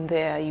have been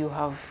there,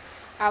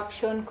 I've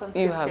shown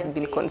consistency. You have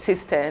been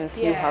consistent.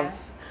 You have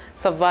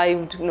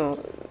survived, you know,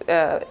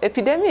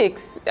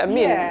 epidemics. I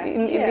mean,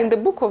 in the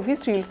book of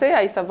history, you'll say,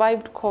 I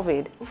survived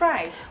COVID.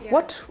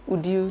 What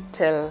would you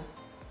tell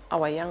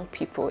our young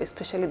people,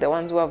 especially the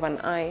ones who have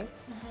an eye,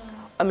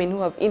 I mean,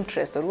 who have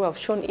interest or who have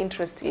shown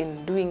interest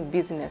in doing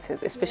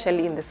businesses,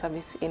 especially in the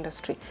service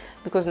industry?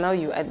 Because now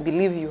I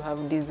believe you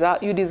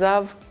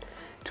deserve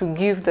to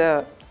give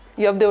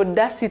you have the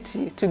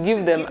audacity to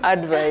give them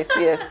advice.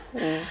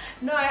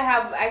 No,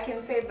 I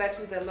can say that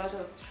with a lot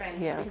of strength,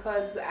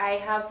 because I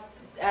have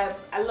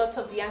a lot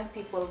of young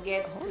people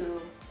get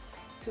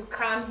to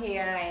come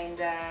here, and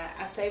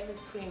after every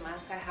 3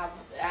 months I have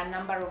a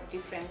number of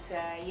different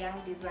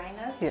young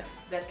designers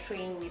that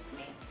train with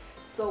me.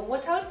 So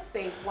what I would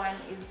say, one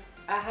is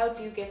how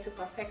do you get to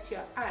perfect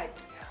your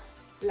art?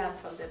 Learn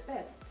from the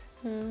best.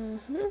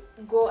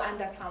 Go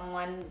under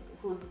someone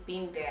who's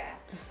been there,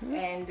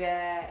 and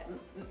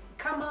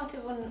come out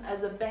even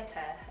as a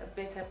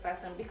better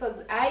person, because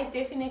I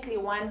definitely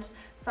want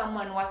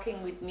someone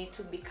working with me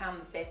to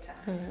become better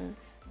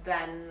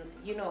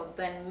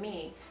than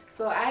me.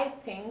 So I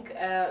think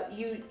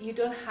you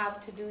don't have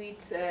to do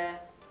it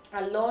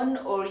alone,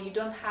 or you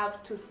don't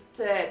have to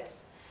start.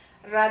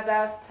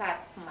 Rather,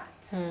 start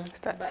smart.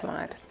 Start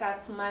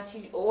smart.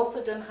 You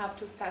also don't have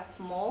to start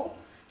small.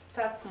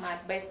 Start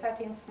smart. By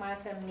starting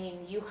smart, I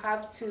mean you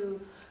have to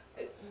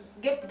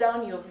get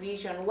down your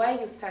vision, why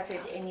you started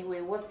anyway,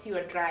 what's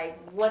your drive,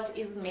 what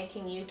is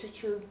making you to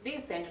choose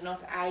this and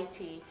not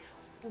IT.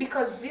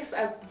 Because this,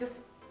 as just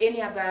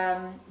any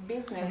other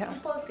business,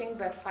 people think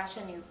that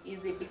fashion is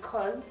easy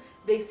because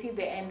they see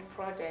the end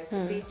product.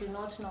 They do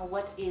not know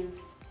what is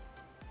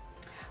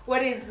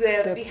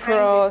the behind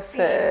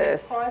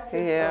process. The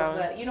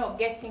process of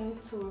getting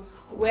to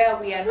where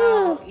we are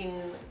now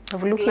in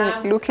of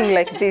looking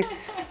like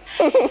this.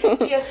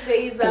 Yes,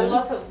 there is a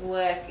lot of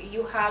work.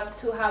 You have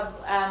to have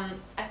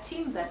a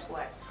team that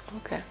works.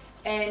 Okay.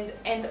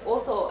 And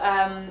also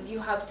you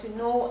have to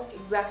know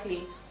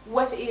exactly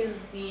what is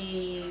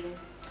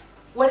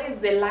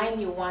the line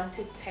you want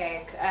to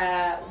take,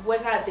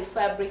 what are the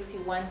fabrics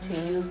you want to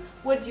use,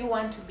 what do you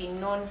want to be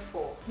known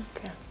for.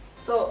 Okay.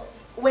 So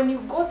when you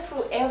go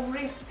through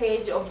every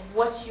stage of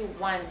what you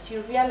want,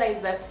 you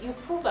realize that you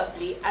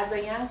probably, as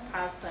a young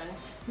person,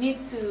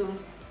 need to,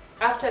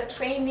 after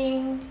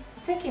training,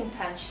 take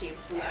internship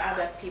with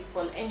other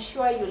people.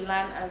 Ensure you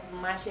learn as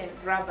much and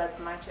grab as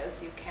much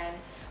as you can.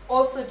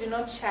 Also, do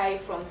not shy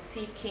from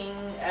seeking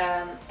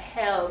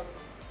help.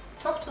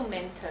 Talk to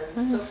mentors,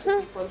 talk to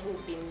people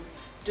who've been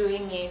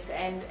doing it,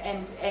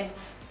 and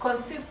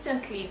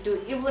consistently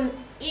do. Even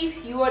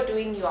if you are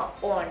doing your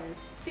own,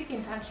 seek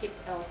internship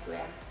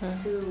elsewhere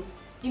to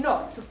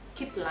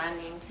keep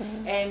learning,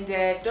 and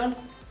don't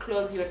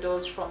close your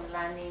doors from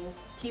learning.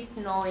 Keep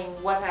knowing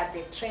what are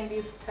the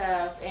trendy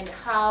stuff and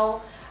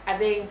how are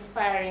they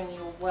inspiring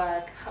your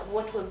work,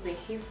 what was the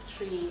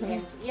history,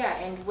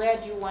 and where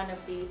do you want to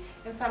be.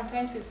 And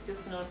sometimes it's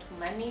just not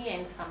money,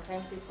 and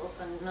sometimes it's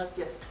also not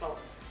just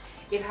clothes.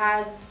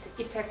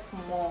 It takes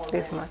more.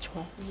 There's much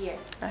more. Yes.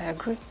 I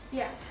agree.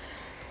 Yeah.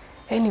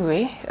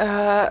 Anyway,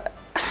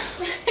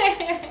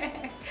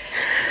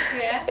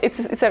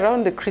 it's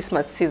around the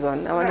Christmas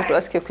season. I wanted to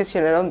ask you a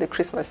question around the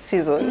Christmas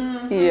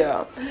season.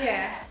 Yeah.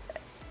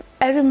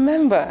 I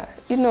remember,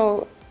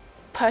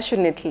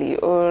 passionately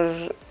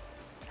or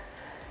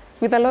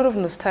with a lot of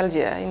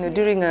nostalgia,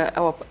 during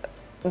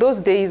those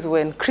days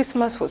when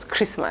Christmas was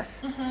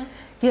Christmas.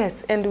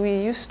 Yes, and we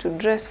used to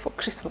dress for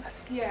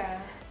Christmas. Yeah.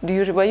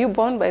 Were you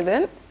born by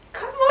then?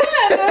 Come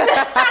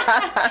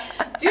on!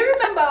 Do you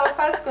remember our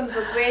first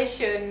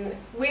conversation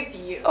with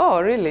you?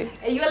 Oh, really?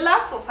 Your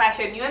love for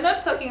fashion. You are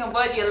not talking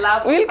about your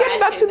love for fashion. We'll get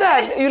back to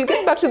that. You'll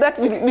get back to that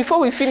before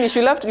we finish.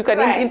 You can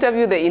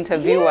interview the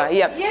interviewer.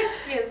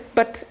 Yes.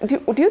 But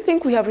do you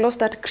think we have lost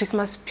that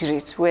Christmas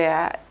spirit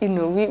where,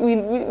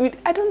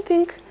 I don't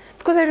think,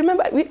 because I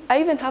remember,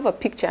 I even have a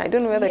picture, I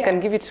don't know whether I can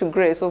give it to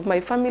Grace, of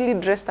my family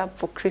dressed up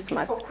for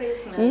Christmas. For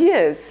Christmas.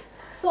 Yes.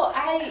 So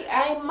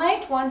I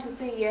might want to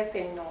say yes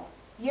and no.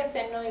 Yes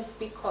and no is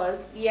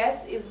because,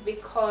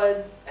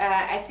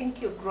 I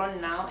think you're grown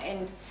now,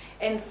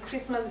 and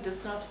Christmas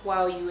does not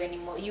wow you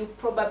anymore. You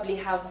probably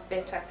have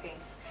better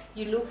things.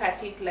 You look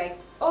at it like,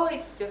 oh,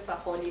 it's just a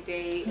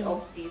holiday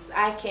of this.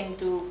 I can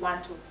do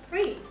 1, 2,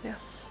 3. Yeah.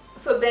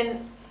 So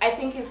then I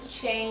think it's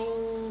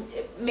changed,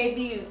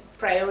 maybe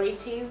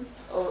priorities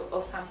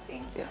or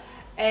something. Yeah.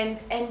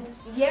 And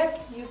yes,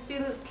 you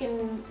still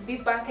can be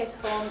back at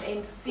home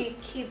and see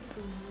kids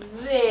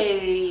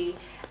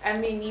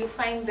you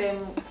find them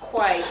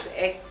quite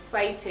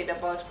excited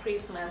about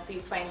Christmas.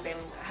 You find them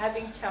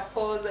having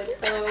chapels at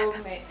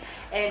home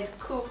and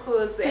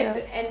cuckoos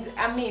and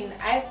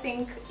I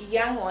think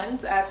young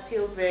ones are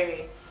still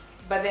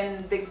but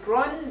then the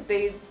grown,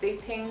 they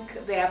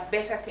think there are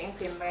better things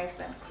in life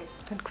than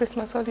Christmas. And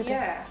Christmas holiday.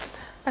 Yeah.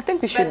 I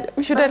think we should.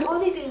 But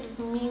holidays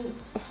mean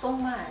so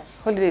much.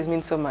 Holidays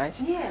mean so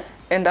much. Yes.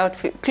 And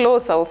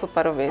clothes are also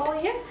part of it.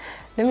 Oh yes.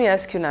 Let me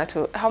ask you,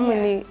 Nato, how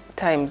many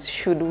times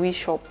should we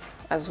shop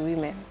as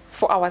women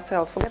for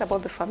ourselves? Forget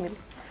about the family.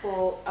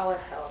 For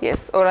ourselves.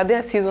 Yes. Or are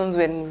there seasons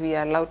when we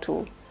are allowed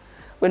to,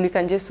 when we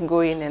can just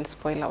go in and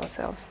spoil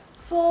ourselves?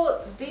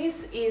 So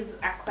this is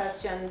a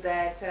question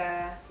that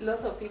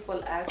lots of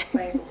people ask,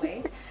 by the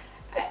way,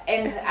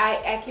 and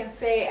I can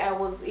say I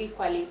was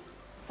equally.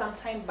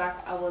 Sometime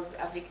back, I was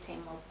a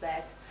victim of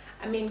that.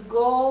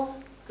 Go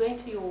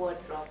into your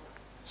wardrobe,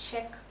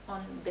 check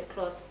on the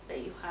clothes that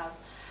you have.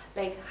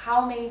 Like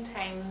how many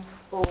times,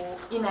 or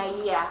in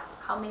a year,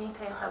 how many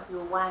times have you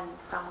worn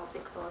some of the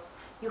clothes?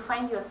 You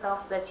find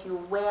yourself that you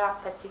wear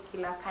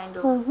particular kind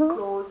of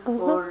clothes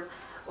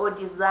or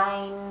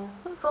design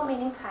so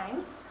many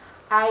times.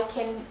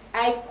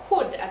 I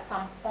could at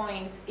some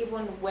point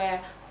even wear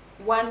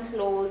one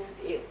cloth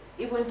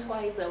even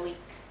twice a week.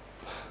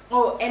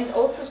 Oh, and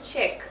also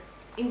check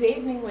in the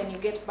evening when you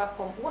get back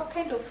home, what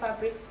kind of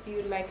fabrics do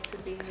you like to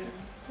be in?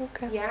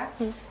 Okay. Yeah.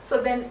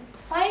 So then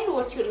find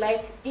what you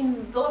like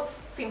in those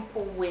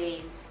simple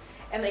ways,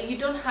 and that you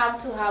don't have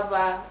to have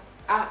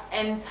an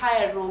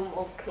entire room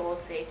of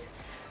closet.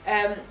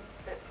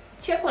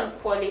 Check on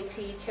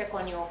quality, check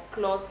on your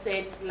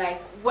closet, like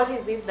what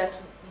is it that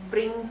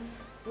brings,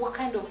 what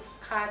kind of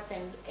cuts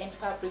and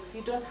fabrics.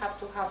 You don't have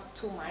to have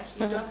too much.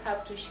 You don't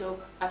have to shop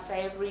after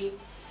every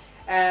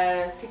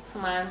 6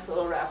 months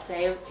or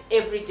after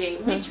every day,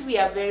 which we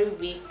are very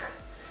weak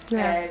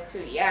to.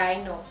 Yeah,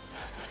 I know.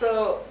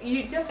 So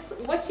you just,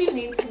 what you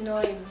need to know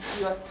is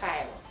your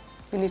style.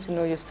 You need to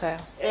know your style.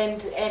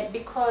 And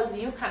because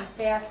you can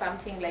pair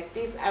something like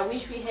this, I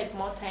wish we had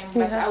more time,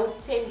 but I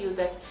would tell you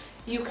that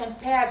you can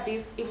pair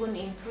this even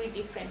in 3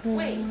 different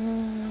ways.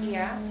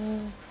 Yeah.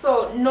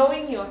 So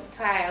knowing your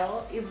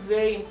style is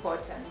very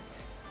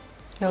important.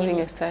 Knowing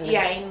your style.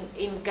 Yeah,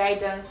 in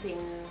guidance in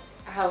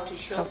how to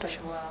shop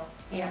as well.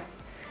 Yeah.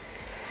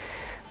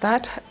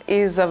 That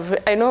is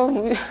I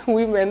know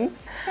women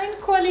find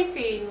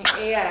quality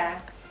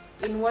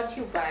in what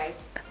you buy.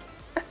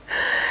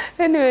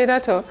 Anyway,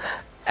 Nato,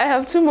 I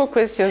have 2 more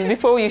questions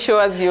before you show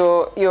us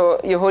your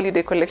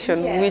holiday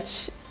collection. Yes.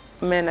 Which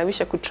men, I wish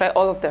I could try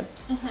all of them.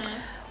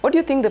 What do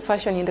you think the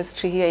fashion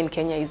industry here in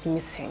Kenya is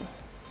missing?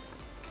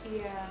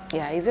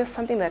 Yeah, is there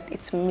something that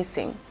it's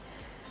missing?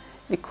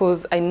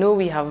 Because I know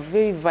we have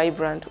very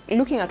vibrant,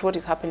 looking at what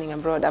is happening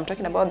abroad, I'm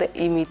talking about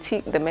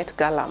the Met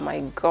Gala,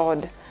 my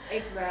God.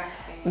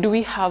 Exactly. Do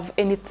we have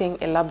anything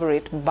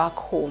elaborate back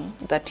home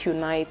that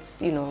unites,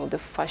 you know, the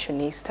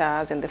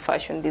fashionistas and the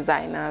fashion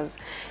designers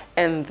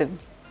and the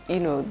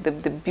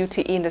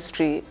beauty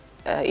industry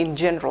in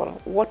general?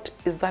 What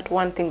is that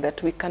one thing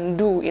that we can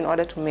do in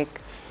order to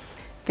make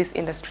this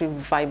industry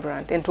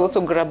vibrant and to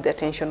also grab the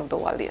attention of the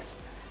world? Yes.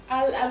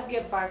 I'll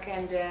get back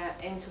and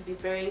to be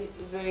very,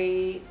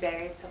 very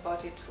direct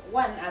about it.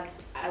 One,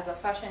 as a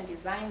fashion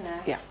designer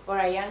or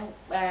a young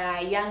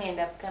and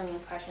upcoming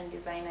fashion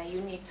designer, you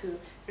need to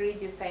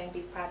register and be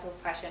part of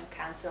Fashion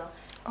Council.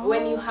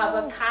 When you have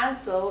a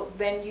council,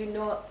 then you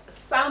know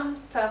some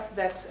stuff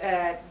that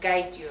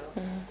guide you,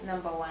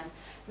 number 1.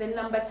 Then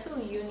number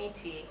 2,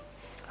 unity.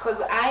 Because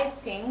I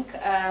think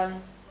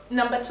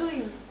number 2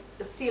 is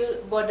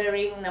still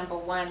bordering number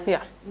 1,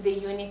 the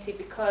unity,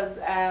 because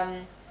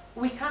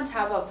we can't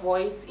have a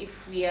voice if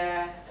we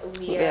are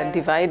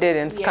divided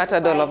and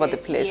scattered all over the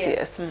place.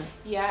 Yes.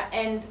 Yeah,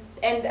 and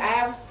I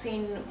have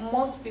seen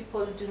most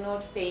people do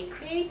not pay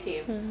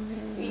creatives.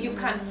 You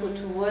can't put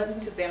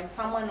words to them.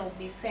 Someone will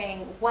be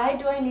saying, "Why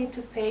do I need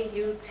to pay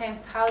you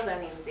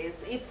 10,000 in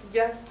this? It's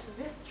just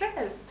this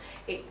dress."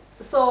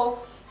 So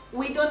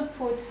we don't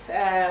put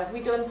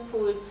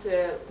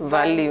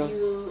value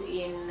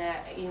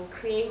in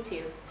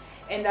creatives.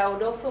 And I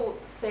would also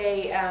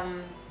say.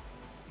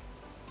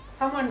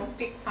 Someone will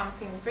pick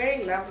something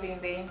very lovely in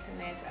the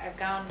internet, a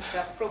gown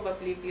that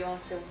probably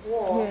Beyonce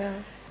wore,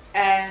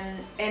 and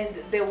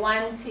they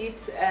want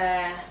it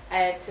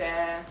at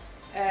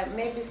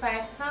maybe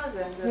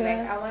 5,000.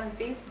 Like, I want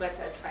this, but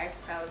at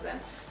 5,000.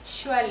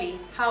 Surely,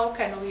 how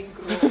can we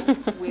grow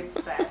with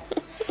that?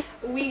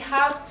 We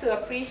have to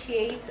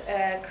appreciate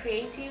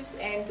creatives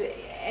and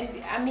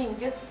I mean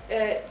just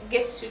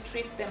get to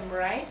treat them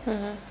right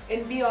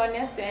and be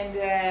honest and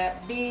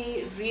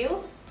be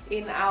real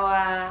in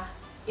our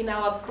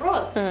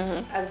growth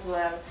as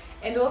well.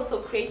 And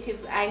also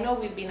creatives, I know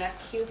we've been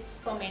accused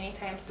so many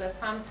times that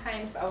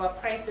sometimes our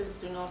prices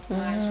do not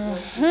match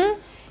what we do.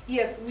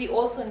 Yes, we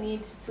also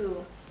need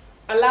to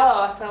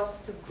allow ourselves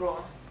to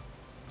grow,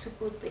 to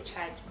put the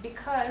charge,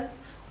 because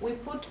we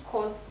put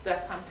costs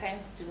that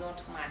sometimes do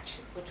not match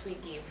what we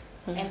give.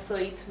 And so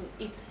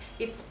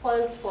it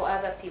spoils for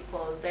other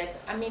people that,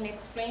 I mean,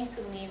 explain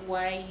to me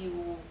why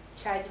you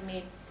charge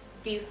me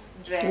this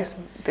dress,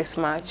 this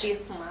much.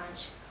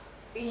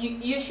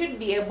 You should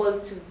be able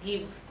to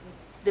give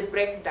the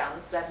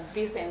breakdowns that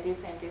this and this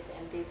and this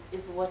and this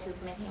is what is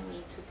making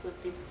me to put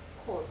this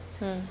cost.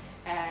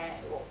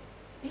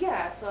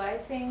 Yeah, so I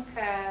think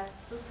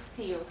this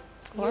few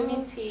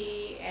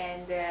unity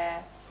and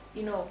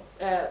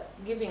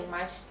giving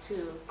much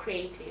to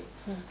creatives.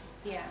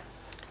 Yeah.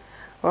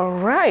 All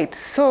right.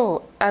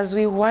 So as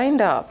we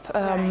wind up,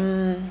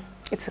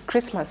 it's a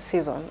Christmas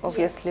season.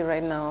 Obviously,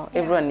 right now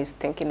everyone is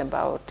thinking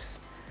about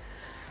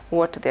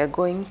what they're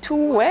going to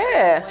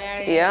wear.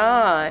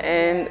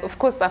 And of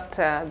course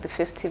after the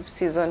festive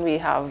season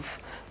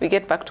we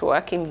get back to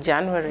work in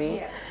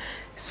January.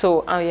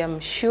 So I am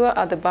sure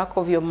at the back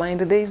of your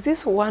mind there is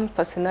this one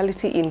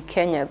personality in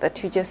Kenya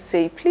that you just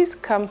say, please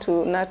come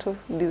to Nato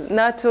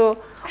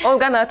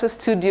Aulgah Nato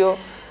studio.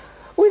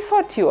 We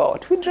sort you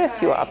out, we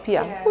dress you up.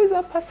 Who is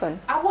that person?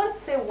 I won't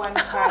say one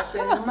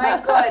person.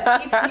 My God,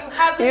 if you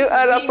haven't you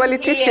are a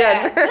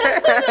politician.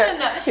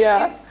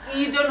 No.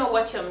 You don't know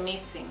what you're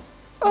missing.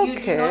 You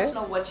do not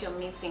know what you're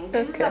missing.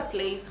 This is a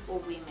place for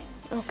women.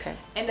 Okay.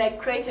 And I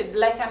created,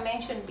 like I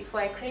mentioned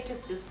before, I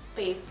created this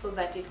space so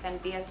that it can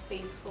be a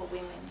space for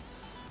women.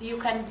 You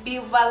can be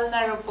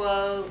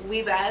vulnerable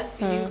with us.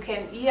 You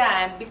can,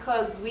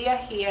 because we are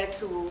here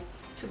to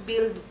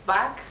build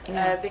back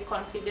the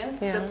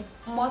confidence.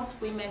 Most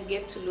women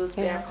get to lose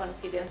their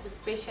confidence,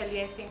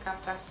 especially I think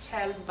after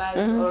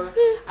childbirth or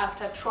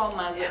after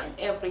traumas and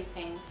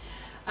everything.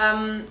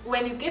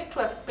 When you get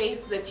to a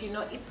space that you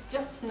know it's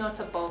just not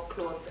about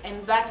clothes,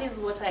 and that is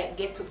what I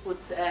get to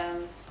put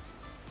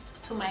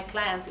to my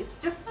clients. It's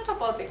just not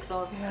about the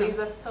clothes. There's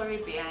a story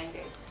behind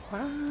it.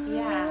 Wow.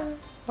 Yeah.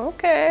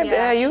 Okay,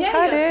 there you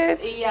had it.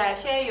 Yeah,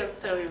 share your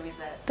story with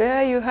us.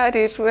 There you had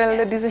it. Well,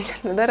 ladies and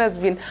gentlemen, that has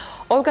been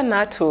Aulgah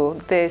Nato,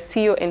 the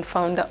CEO and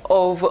founder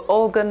of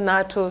Aulgah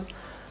Nato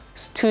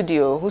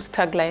Studio, whose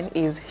tagline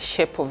is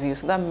Shape of You.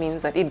 So that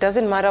means that it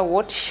doesn't matter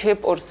what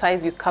shape or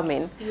size you come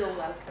in. You're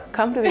welcome.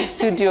 Come to the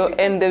studio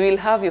and they will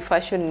have your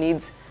fashion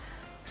needs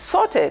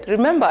sorted.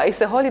 Remember,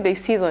 it's a holiday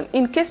season.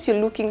 In case you're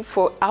looking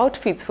for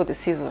outfits for the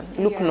season,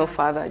 look no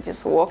further.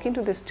 Just walk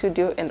into the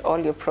studio and all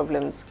your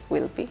problems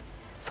will be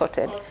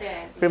sorted.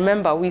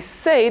 Remember, we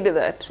said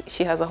that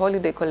she has a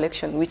holiday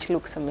collection which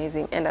looks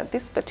amazing, and at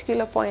this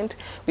particular point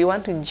we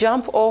want to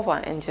jump over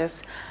and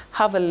just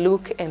have a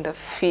look and a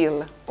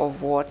feel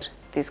of what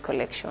this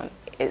collection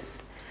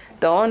is.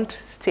 Don't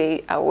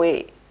stay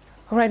away.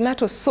 All right,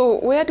 Nato, so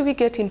where do we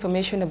get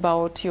information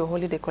about your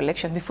holiday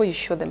collection before you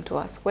show them to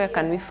us? Where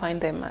can we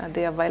find them? Are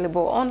they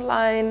available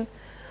online,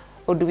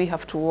 or do we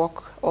have to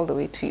walk all the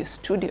way to your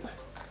studio?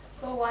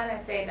 So one, I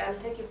said, I'll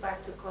take you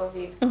back to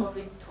COVID.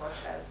 COVID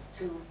taught us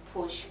to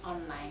push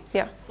online.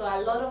 Yeah. So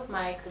a lot of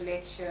my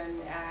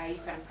collection, you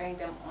can find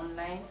them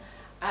online.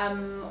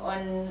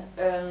 On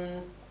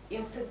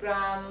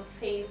Instagram,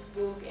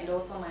 Facebook, and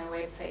also my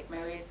website. My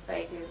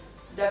website is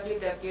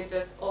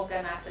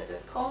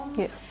www.aulgahnato.com.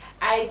 Yeah.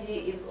 IG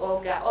is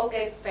Aulgah.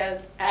 Aulgah is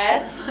spelled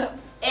as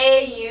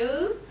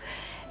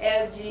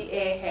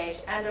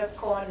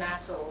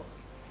AULGAH_Nato.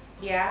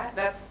 Yeah,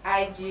 that's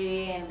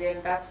IG, and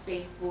then that's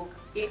Facebook,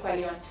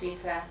 equally on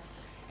Twitter.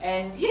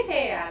 And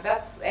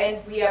and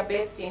we are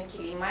based in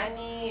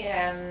Kilimani,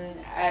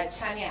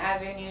 Chania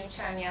Avenue,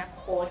 Chania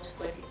Court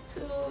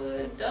 42,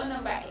 door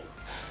number 8.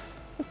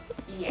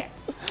 Yes.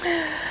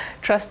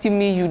 Trust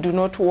me, you do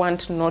not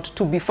want not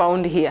to be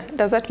found here.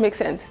 Does that make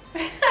sense?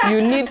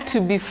 You need to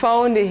be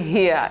found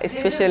here,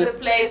 especially.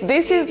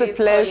 This is the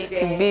place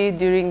to be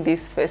during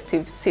this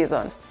festive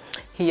season.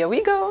 Here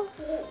we go.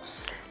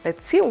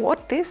 Let's see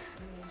what this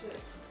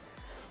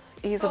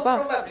is about.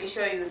 I'll probably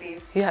show you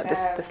this. Yeah,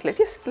 the slate.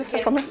 Yes, let's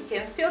from it. You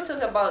can still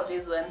talk about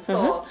this one.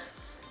 So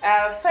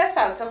first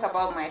I'll talk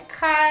about my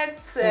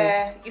cats.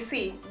 You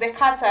see, the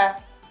cats are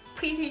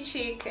pretty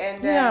chic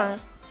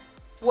and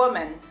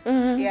woman.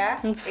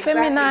 Yeah,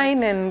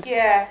 feminine and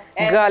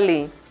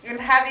girly. And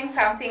having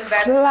something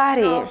that's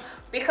Flirty.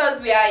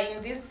 Because we are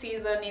in this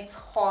season, it's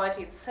hot,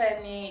 it's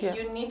sunny.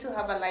 You need to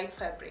have a light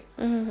fabric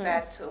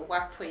that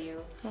work for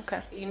you.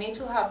 Okay. You need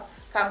to have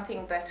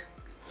something that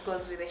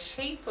goes with the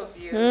shape of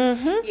you.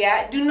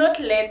 Yeah, do not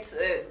let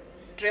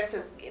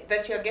dresses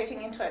that you're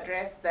getting into a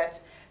dress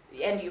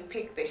and you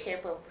pick the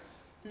shape of.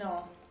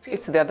 No,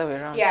 it's the other way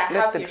around. Yeah,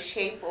 have your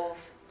shape of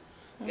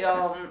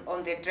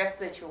on the dress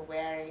that you're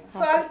wearing.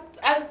 So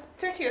I'll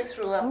take you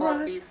through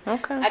about this.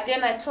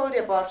 Again, I told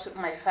you about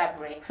my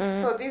fabrics.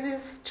 So this is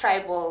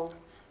tribal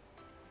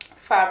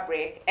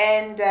fabric,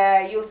 and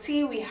you'll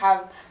see we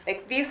have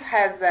like this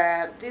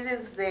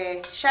is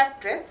the shirt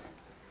dress.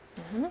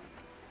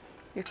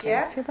 You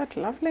can see that,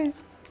 lovely.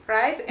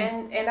 Right,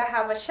 and I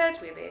have a shirt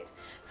with it.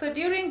 So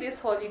during this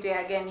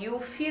holiday, again, you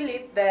feel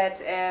it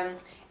that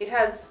it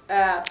has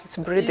it's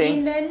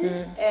breathing.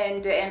 Linen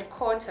and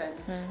cotton.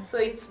 So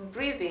it's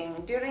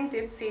breathing. During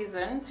this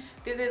season,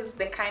 this is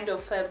the kind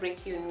of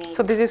fabric you need.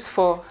 So this is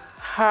for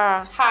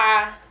her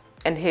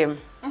and him.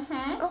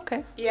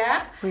 Okay.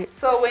 Yeah.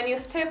 So when you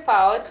step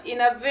out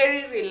in a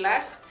very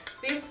relaxed,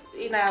 this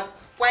in a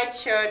white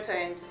shirt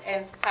and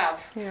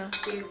stuff will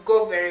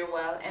go very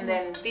well. And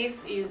then this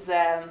is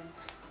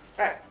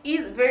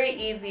very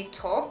easy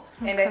top,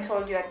 and I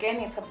told you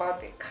again it's about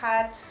the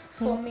cut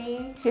for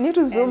me. You need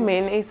to zoom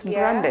in. It's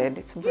branded.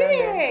 It's branded.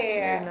 Yeah. It's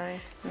very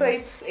nice. So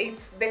it's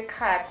the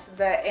cut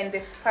and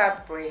the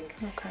fabric.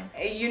 Okay.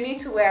 You need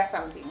to wear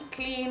something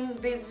clean.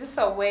 There's just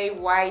a way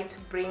white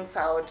brings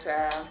out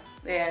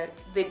the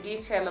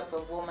detail of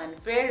a woman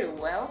very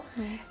well.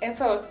 And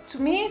so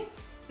to me,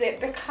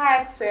 the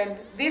cuts, and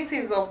this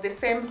is of the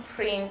same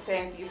print,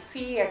 and you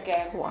see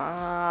again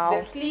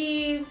the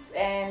sleeves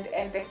and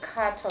the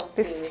cut of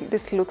this.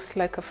 This looks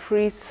like a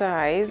free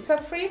size. It's a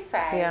free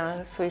size.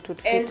 Yeah, so it would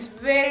fit. And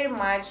very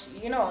much,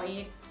 you know,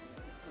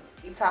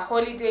 it's a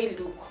holiday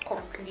look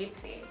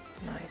completely.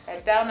 Nice.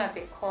 Down at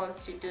the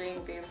coast, you're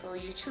doing this, or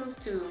you choose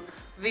to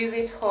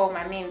visit home.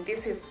 I mean,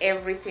 this is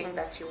everything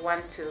that you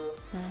want to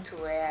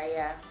wear.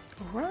 Yeah.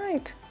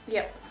 Right.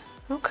 Yep.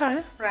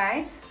 Okay.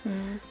 Right.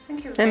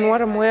 Thank you. And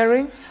what I'm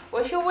wearing?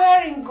 What you're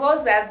wearing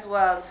goes as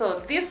well.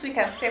 So this we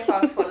can step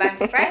out for lunch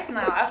right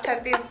now. After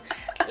this,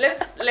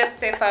 let's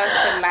step out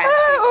for lunch.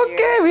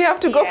 Okay, we we have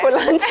to go for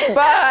lunch.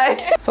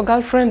 Bye. So,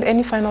 girlfriend,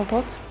 any final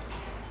thoughts?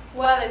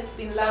 Well, it's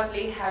been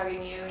lovely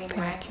having you in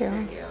my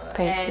studio.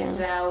 Thank you.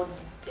 And I would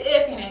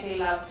definitely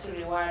love to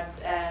reward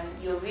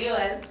your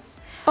viewers.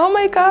 Oh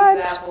my God.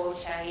 With a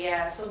voucher,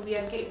 yeah. So we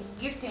are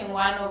gifting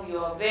one of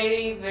your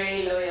very,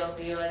 very loyal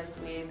viewers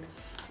with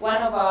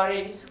one of our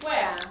ready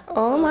square.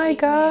 Oh so my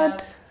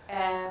God.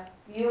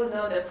 You'll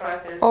know the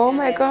process. Oh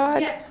my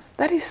God. Yes.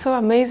 That is so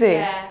amazing.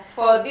 Yeah,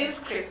 for this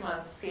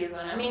Christmas season.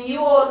 I mean, we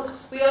all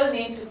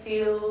need to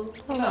feel,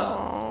 you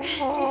know.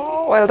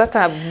 Oh, well, that's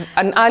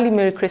an early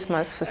Merry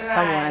Christmas for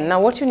someone.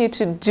 Now, what you need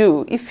to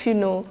do, if you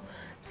know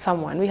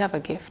someone, we have a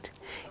gift.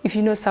 If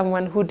you know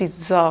someone who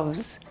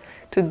deserves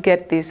to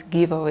get this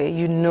giveaway,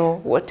 you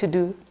know what to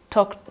do.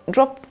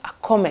 Drop a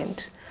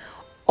comment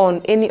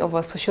on any of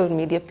our social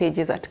media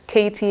pages at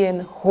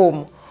KTN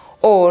Home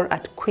or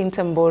at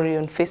Quintambori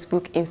on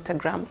Facebook,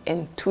 Instagram,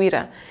 and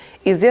Twitter.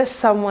 Is there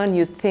someone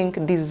you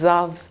think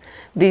deserves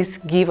this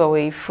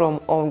giveaway from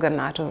Aulgah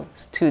Nato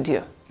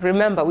Studio?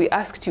 Remember, we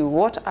asked you,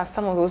 what are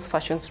some of those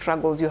fashion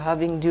struggles you're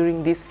having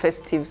during this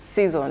festive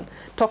season?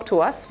 Talk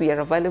to us. We are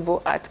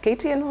available at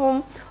KTN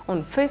Home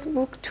on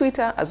Facebook,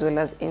 Twitter, as well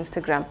as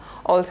Instagram.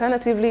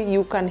 Alternatively,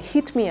 you can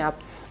hit me up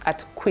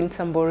at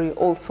Quintambori,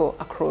 also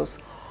across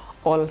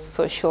all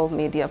social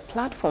media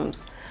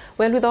platforms.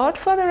 Well, without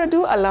further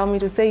ado, allow me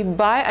to say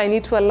bye. I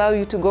need to allow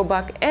you to go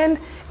back and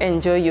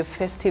enjoy your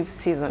festive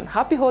season.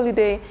 Happy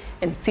holiday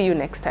and see you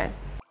next time.